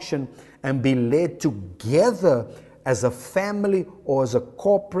function and be led together as a family or as a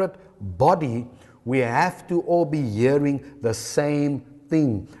corporate body, we have to all be hearing the same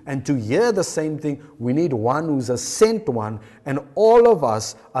thing. And to hear the same thing, we need one who's a sent one, and all of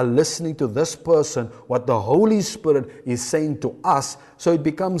us are listening to this person, what the Holy Spirit is saying to us, so it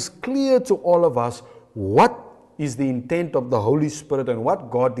becomes clear to all of us what is the intent of the Holy Spirit and what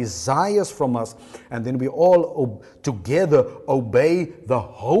God desires from us. And then we all together obey the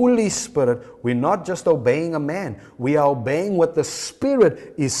Holy Spirit. We're not just obeying a man, we are obeying what the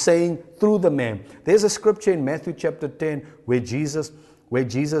Spirit is saying through the man. There's a scripture in Matthew chapter 10 where Jesus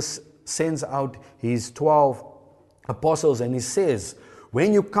sends out his 12 apostles, and he says,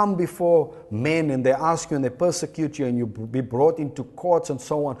 when you come before men and they ask you and they persecute you and you be brought into courts and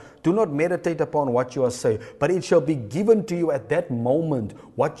so on, do not meditate upon what you are saying, but it shall be given to you at that moment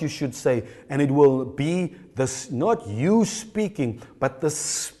what you should say. And it will be not you speaking, but the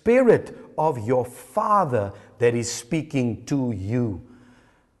Spirit of your Father that is speaking to you.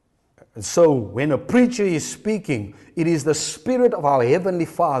 So when a preacher is speaking, it is the Spirit of our Heavenly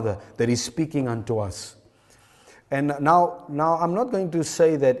Father that is speaking unto us. And now I'm not going to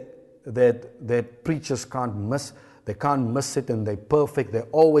say that preachers can't miss it and they're perfect. They're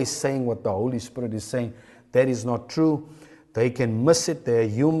always saying what the Holy Spirit is saying. That is not true. They can miss it. They're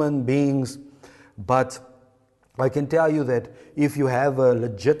human beings. But I can tell you that if you have a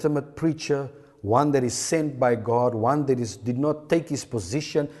legitimate preacher one that is sent by God, one that did not take his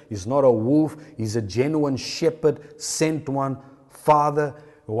position, is not a wolf, he's a genuine shepherd, sent one, father,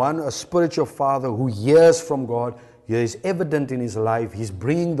 a spiritual father who hears from God. It is evident in his life. He's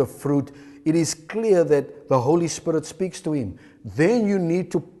bringing the fruit. It is clear that the Holy Spirit speaks to him. Then you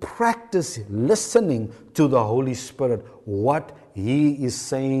need to practice listening to the Holy Spirit, what he is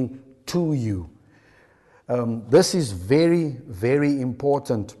saying to you. This is very, very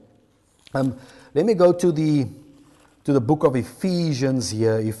important. Let me go to the book of Ephesians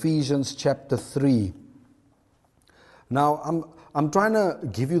here, Ephesians chapter 3. Now, I'm trying to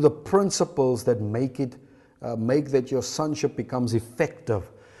give you the principles that make that your sonship becomes effective.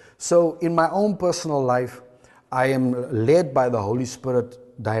 So in my own personal life, I am led by the Holy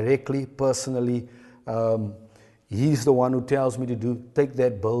Spirit directly, personally. He's the one who tells me to take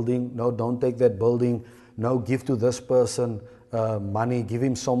that building. No, don't take that building. No, give to this person money. Give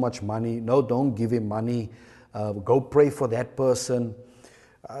him so much money. No, don't give him money. Go pray for that person.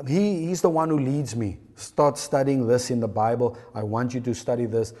 He's the one who leads me. Start studying this in the Bible. I want you to study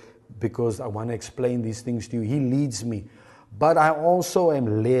this because I want to explain these things to you. He leads me. But I also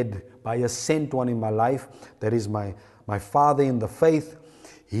am led by a sent one in my life. That is my father in the faith.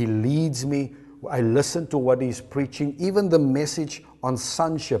 He leads me. I listen to what he's preaching. Even the message on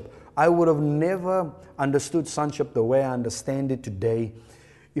sonship. I would have never understood sonship the way I understand it today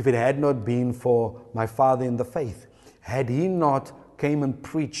if it had not been for my father in the faith. Had he not came and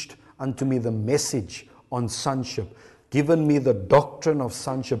preached unto me the message on sonship, given me the doctrine of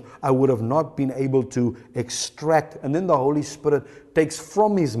sonship, I would have not been able to extract. And then the Holy Spirit takes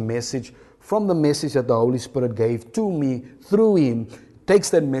from his message, from the message that the Holy Spirit gave to me through him, takes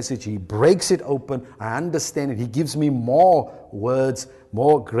that message, he breaks it open, I understand it, he gives me more words,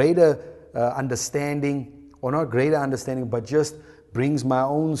 more greater understanding, or not greater understanding, but just brings my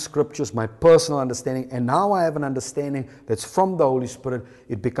own scriptures, my personal understanding, and now I have an understanding that's from the Holy Spirit.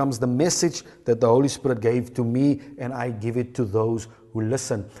 It becomes the message that the Holy Spirit gave to me, and I give it to those who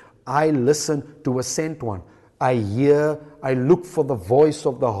listen. I listen to a sent one. I look for the voice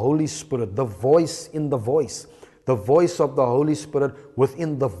of the Holy Spirit, the voice in the voice. The voice of the Holy Spirit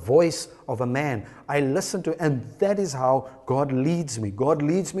within the voice of a man. I listen to, and that is how God leads me. God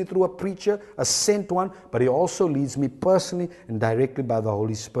leads me through a preacher, a sent one, but he also leads me personally and directly by the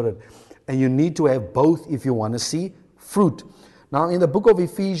Holy Spirit. And you need to have both if you want to see fruit. Now in the book of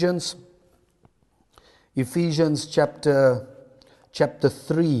Ephesians chapter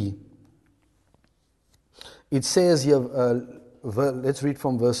 3, it says here, let's read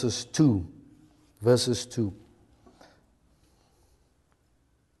from verses 2. Verses 2.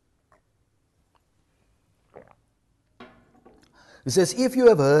 It says, if you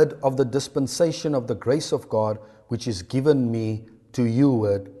have heard of the dispensation of the grace of God, which is given me to you,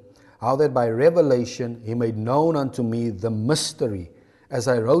 how that by revelation he made known unto me the mystery, as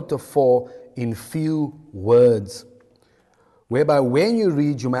I wrote afore in few words, whereby when you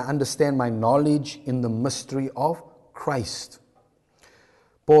read you may understand my knowledge in the mystery of Christ.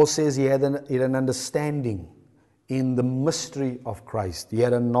 Paul says he had an understanding in the mystery of Christ. He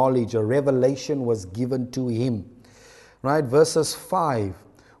had a knowledge, a revelation was given to him. Right, verses 5,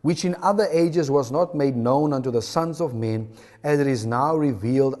 which in other ages was not made known unto the sons of men, as it is now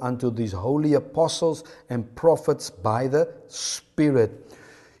revealed unto these holy apostles and prophets by the Spirit.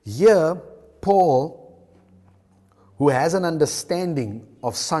 Here, Paul, who has an understanding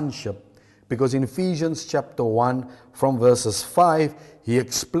of sonship, because in Ephesians chapter 1, from verses 5, he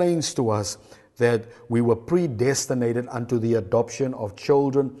explains to us that we were predestinated unto the adoption of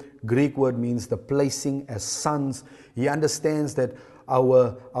children. Greek word means the placing as sons. He understands that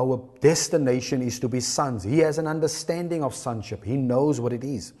our destination is to be sons. He has an understanding of sonship. He knows what it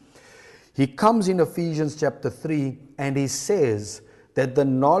is. He comes in Ephesians chapter 3 and he says that the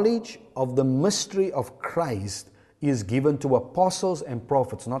knowledge of the mystery of Christ is given to apostles and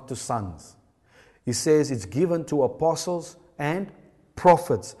prophets, not to sons. He says it's given to apostles and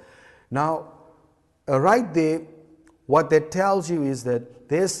prophets. Now, right there, what that tells you is that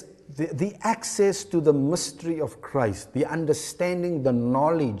there's the access to the mystery of Christ, the understanding, the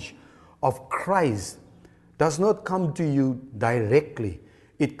knowledge of Christ does not come to you directly.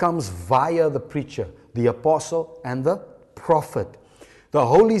 It comes via the preacher, the apostle, and the prophet. The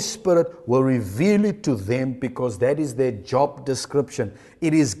Holy Spirit will reveal it to them because that is their job description.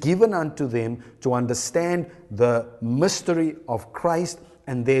 It is given unto them to understand the mystery of Christ,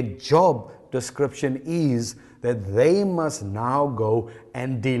 and their job description is that they must now go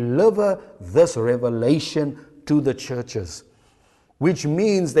and deliver this revelation to the churches. Which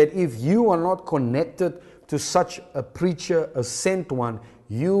means that if you are not connected to such a preacher, a sent one,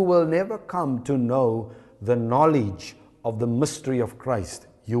 you will never come to know the knowledge of the mystery of Christ.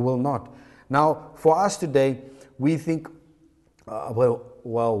 You will not. Now, for us today, we think, well,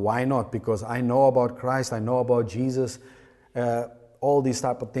 why not? Because I know about Christ, I know about Jesus, all these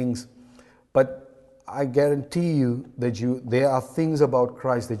type of things. But I guarantee you that there are things about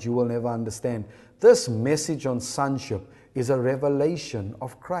Christ that you will never understand. This message on sonship is a revelation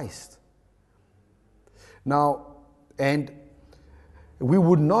of Christ. Now, and we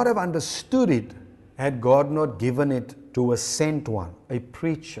would not have understood it had God not given it to a sent one, a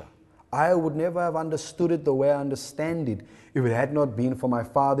preacher. I would never have understood it the way I understand it if it had not been for my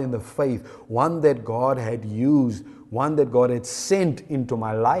father in the faith, one that God had used, one that God had sent into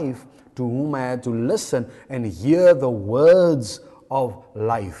my life, to whom I had to listen and hear the words of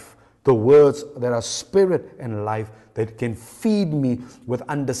life, the words that are spirit and life, that can feed me with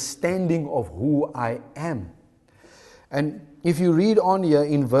understanding of who I am. And if you read on here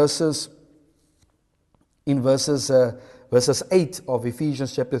in verses 8 of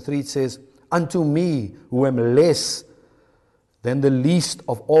Ephesians chapter 3, it says, "Unto me, who am less than the least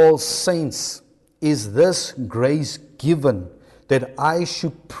of all saints, is this grace given, that I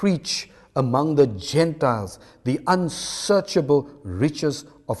should preach among the Gentiles the unsearchable riches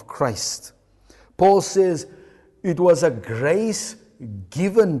of Christ." Paul says it was a grace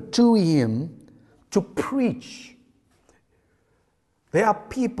given to him to preach. There are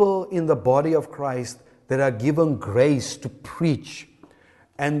people in the body of Christ that are given grace to preach.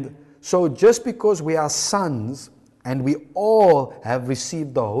 And so just because we are sons and we all have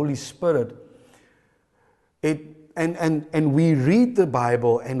received the Holy Spirit, and we read the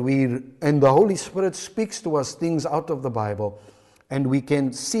Bible and the Holy Spirit speaks to us things out of the Bible, and we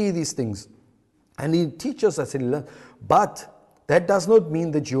can see these things. And He teaches us, but that does not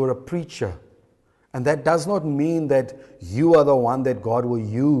mean that you're a preacher. And that does not mean that you are the one that God will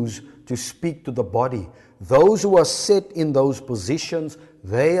use to speak to the body. Those who are set in those positions,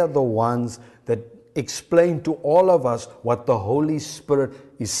 they are the ones that explain to all of us what the Holy Spirit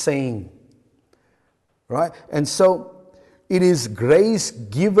is saying. Right? And so it is grace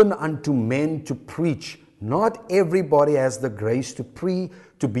given unto men to preach. Not everybody has the grace to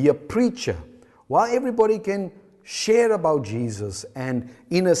be a preacher. While everybody can share about Jesus and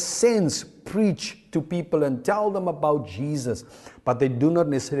in a sense preach to people and tell them about Jesus, but they do not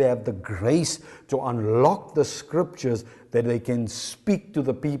necessarily have the grace to unlock the scriptures that they can speak to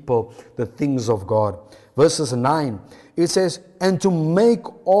the people the things of God. Verses 9, it says, "And to make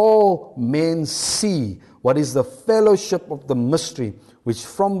all men see what is the fellowship of the mystery, which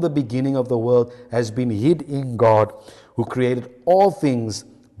from the beginning of the world has been hid in God, who created all things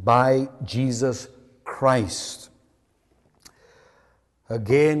by Jesus Christ."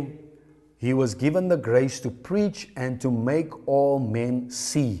 Again, he was given the grace to preach and to make all men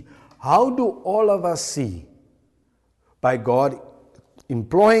see. How do all of us see? By God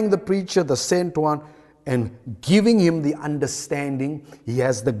employing the preacher, the sent one, and giving him the understanding. He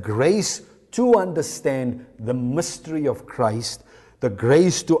has the grace to understand the mystery of Christ. The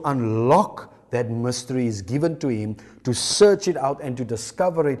grace to unlock that mystery is given to him, to search it out and to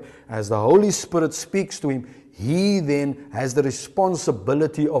discover it. As the Holy Spirit speaks to him, he then has the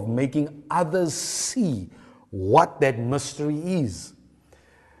responsibility of making others see what that mystery is.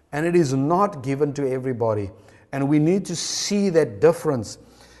 And it is not given to everybody. And we need to see that difference.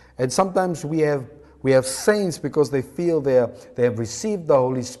 And sometimes we have saints, because they feel they have received the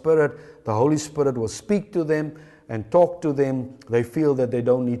Holy Spirit. The Holy Spirit will speak to them and talk to them. They feel that they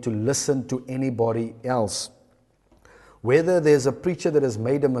don't need to listen to anybody else. Whether there's a preacher that has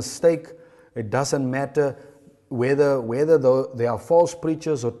made a mistake, it doesn't matter. Whether they are false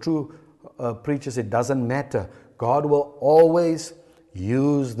preachers or true preachers, it doesn't matter. God will always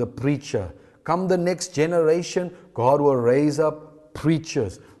use the preacher. Come the next generation, God will raise up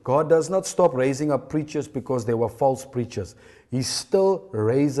preachers. God does not stop raising up preachers because they were false preachers. He still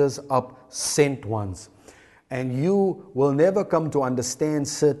raises up sent ones. And you will never come to understand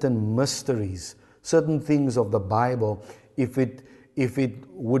certain mysteries, certain things of the Bible, if it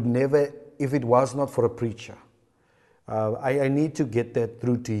was not for a preacher. I need to get that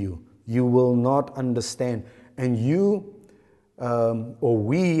through to you. You will not understand. And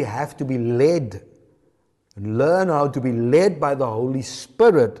we have to be led, learn how to be led by the Holy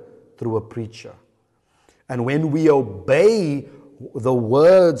Spirit through a preacher. And when we obey the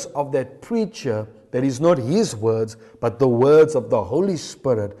words of that preacher, that is not his words, but the words of the Holy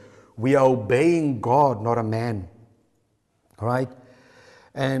Spirit, we are obeying God, not a man. All right?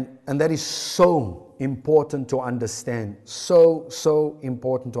 And that is so important to understand. So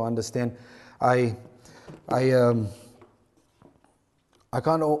important to understand. I I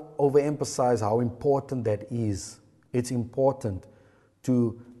can't overemphasize how important that is. It's important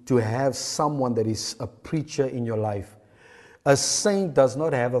to have someone that is a preacher in your life. A saint does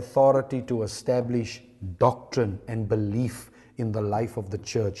not have authority to establish doctrine and belief in the life of the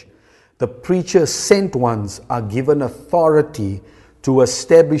church. The preacher sent ones are given authority to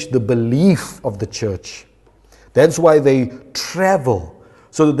establish the belief of the church. That's why they travel,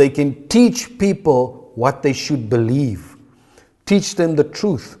 so that they can teach people what they should believe. Teach them the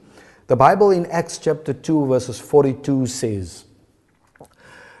truth. The Bible in Acts chapter 2 verses 42 says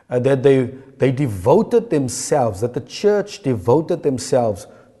that they devoted themselves, that the church devoted themselves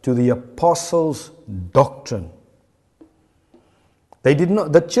to the apostles' doctrine.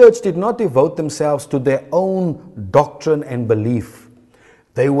 The church did not devote themselves to their own doctrine and belief.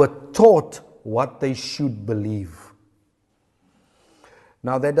 They were taught what they should believe.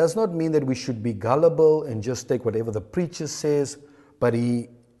 Now, that does not mean that we should be gullible and just take whatever the preacher says, but he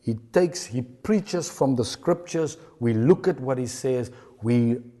preaches from the scriptures. We look at what he says.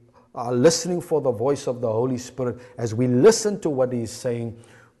 We are listening for the voice of the Holy Spirit. As we listen to what he is saying,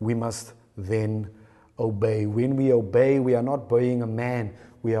 we must then obey. When we obey, we are not obeying a man.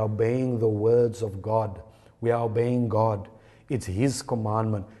 We are obeying the words of God. We are obeying God. It's his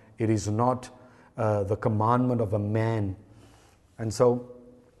commandment. It is not the commandment of a man. And so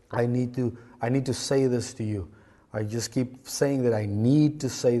I need to say this to you. I just keep saying that I need to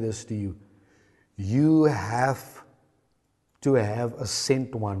say this to you. You have to have a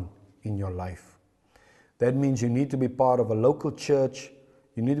sent one in your life. That means you need to be part of a local church.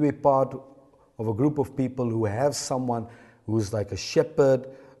 You need to be part of a group of people who have someone who's like a shepherd,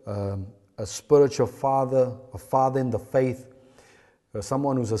 a spiritual father, a father in the faith,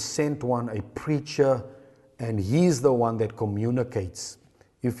 someone who's a sent one, a preacher, and he's the one that communicates.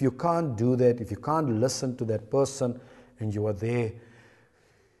 If you can't do that, if you can't listen to that person and you are there,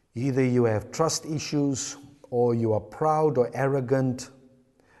 either you have trust issues or you are proud or arrogant.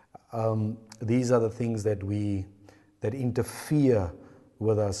 These are the things that interfere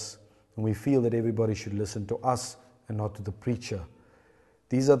with us, and we feel that everybody should listen to us and not to the preacher.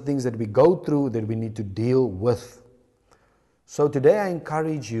 These are things that we go through that we need to deal with. So today I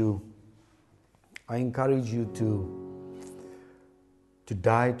encourage you to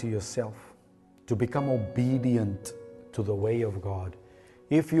die to yourself, to become obedient to the way of God.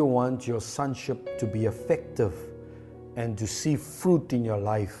 If you want your sonship to be effective and to see fruit in your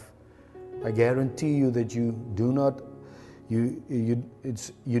life, I guarantee you that you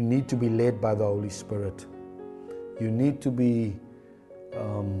need to be led by the Holy Spirit. You need to be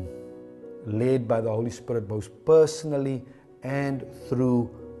led by the Holy Spirit both personally and through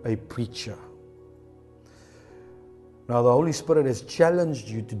a preacher. Now, the Holy Spirit has challenged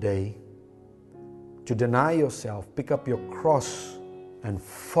you today to deny yourself, pick up your cross, and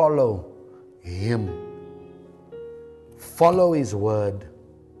follow Him. Follow His word.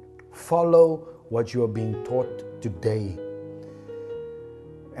 Follow what you are being taught today.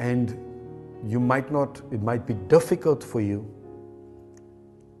 And it might be difficult for you.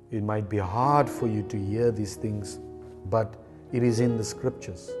 It might be hard for you to hear these things, but it is in the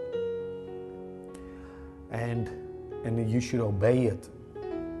scriptures. And you should obey it.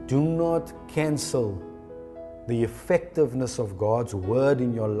 Do not cancel the effectiveness of God's word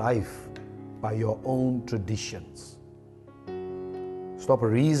in your life by your own traditions. Stop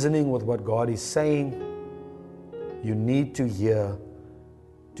reasoning with what God is saying. You need to hear.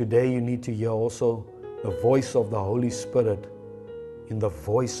 Today you need to hear also the voice of the Holy Spirit in the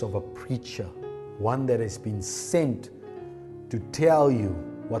voice of a preacher, one that has been sent to tell you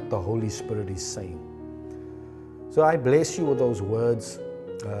what the Holy Spirit is saying. So I bless you with those words.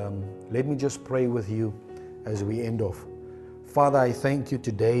 Let me just pray with you as we end off. Father, I thank you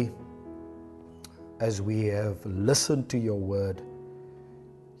today as we have listened to your word.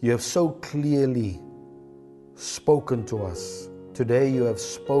 You have so clearly spoken to us. Today you have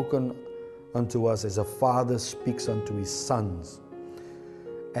spoken unto us as a father speaks unto his sons,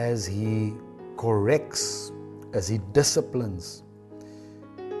 as he corrects, as he disciplines.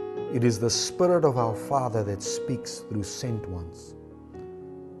 It is the Spirit of our Father that speaks through sent ones.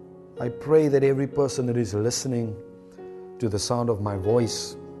 I pray that every person that is listening to the sound of my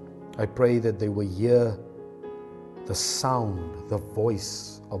voice, I pray that they will hear the sound, the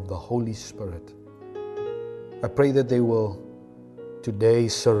voice of the Holy Spirit. I pray that they will today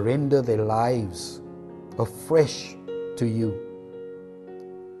surrender their lives afresh to you.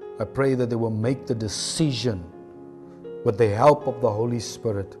 I pray that they will make the decision with the help of the Holy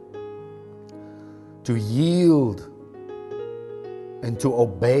Spirit to yield and to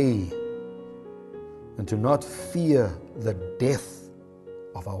obey and to not fear the death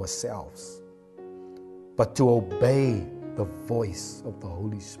of ourselves, but to obey the voice of the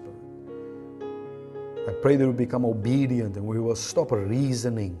Holy Spirit. I pray that we become obedient and we will stop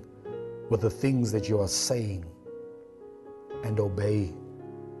reasoning with the things that you are saying and obey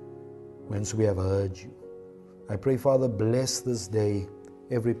once we have heard you. I pray, Father, bless this day,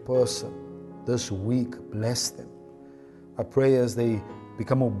 every person, this week, bless them. I pray as they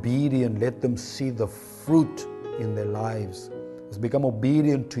become obedient, let them see the fruit in their lives. As become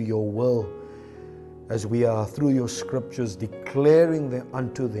obedient to your will, as we are through your scriptures declaring them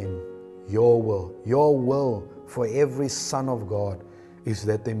unto them your will. Your will for every son of God is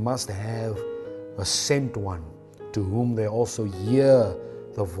that they must have a sent one to whom they also hear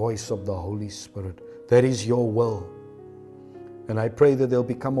the voice of the Holy Spirit. That is your will. And I pray that they'll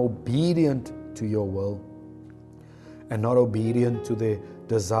become obedient to your will and not obedient to their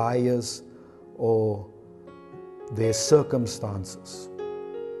desires or their circumstances.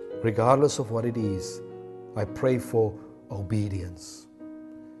 Regardless of what it is, I pray for obedience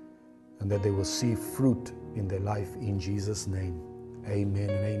and that they will see fruit in their life in Jesus' name. Amen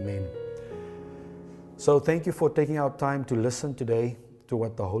and amen. So thank you for taking our time to listen today to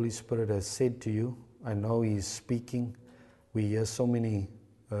what the Holy Spirit has said to you. I know He is speaking. We hear so many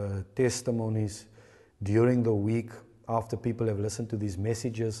testimonies during the week after people have listened to these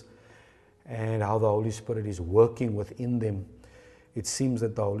messages and how the Holy Spirit is working within them. It seems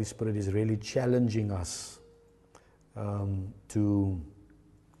that the Holy Spirit is really challenging us to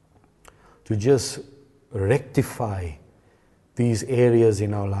just rectify these areas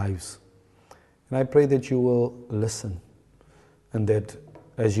in our lives. And I pray that you will listen, and that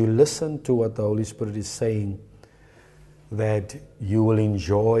as you listen to what the Holy Spirit is saying, that you will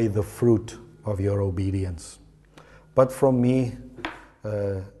enjoy the fruit of your obedience. But from me,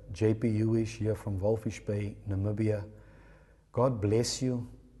 JP Hewish here from Walvis Bay, Namibia, God bless you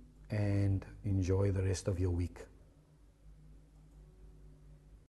and enjoy the rest of your week.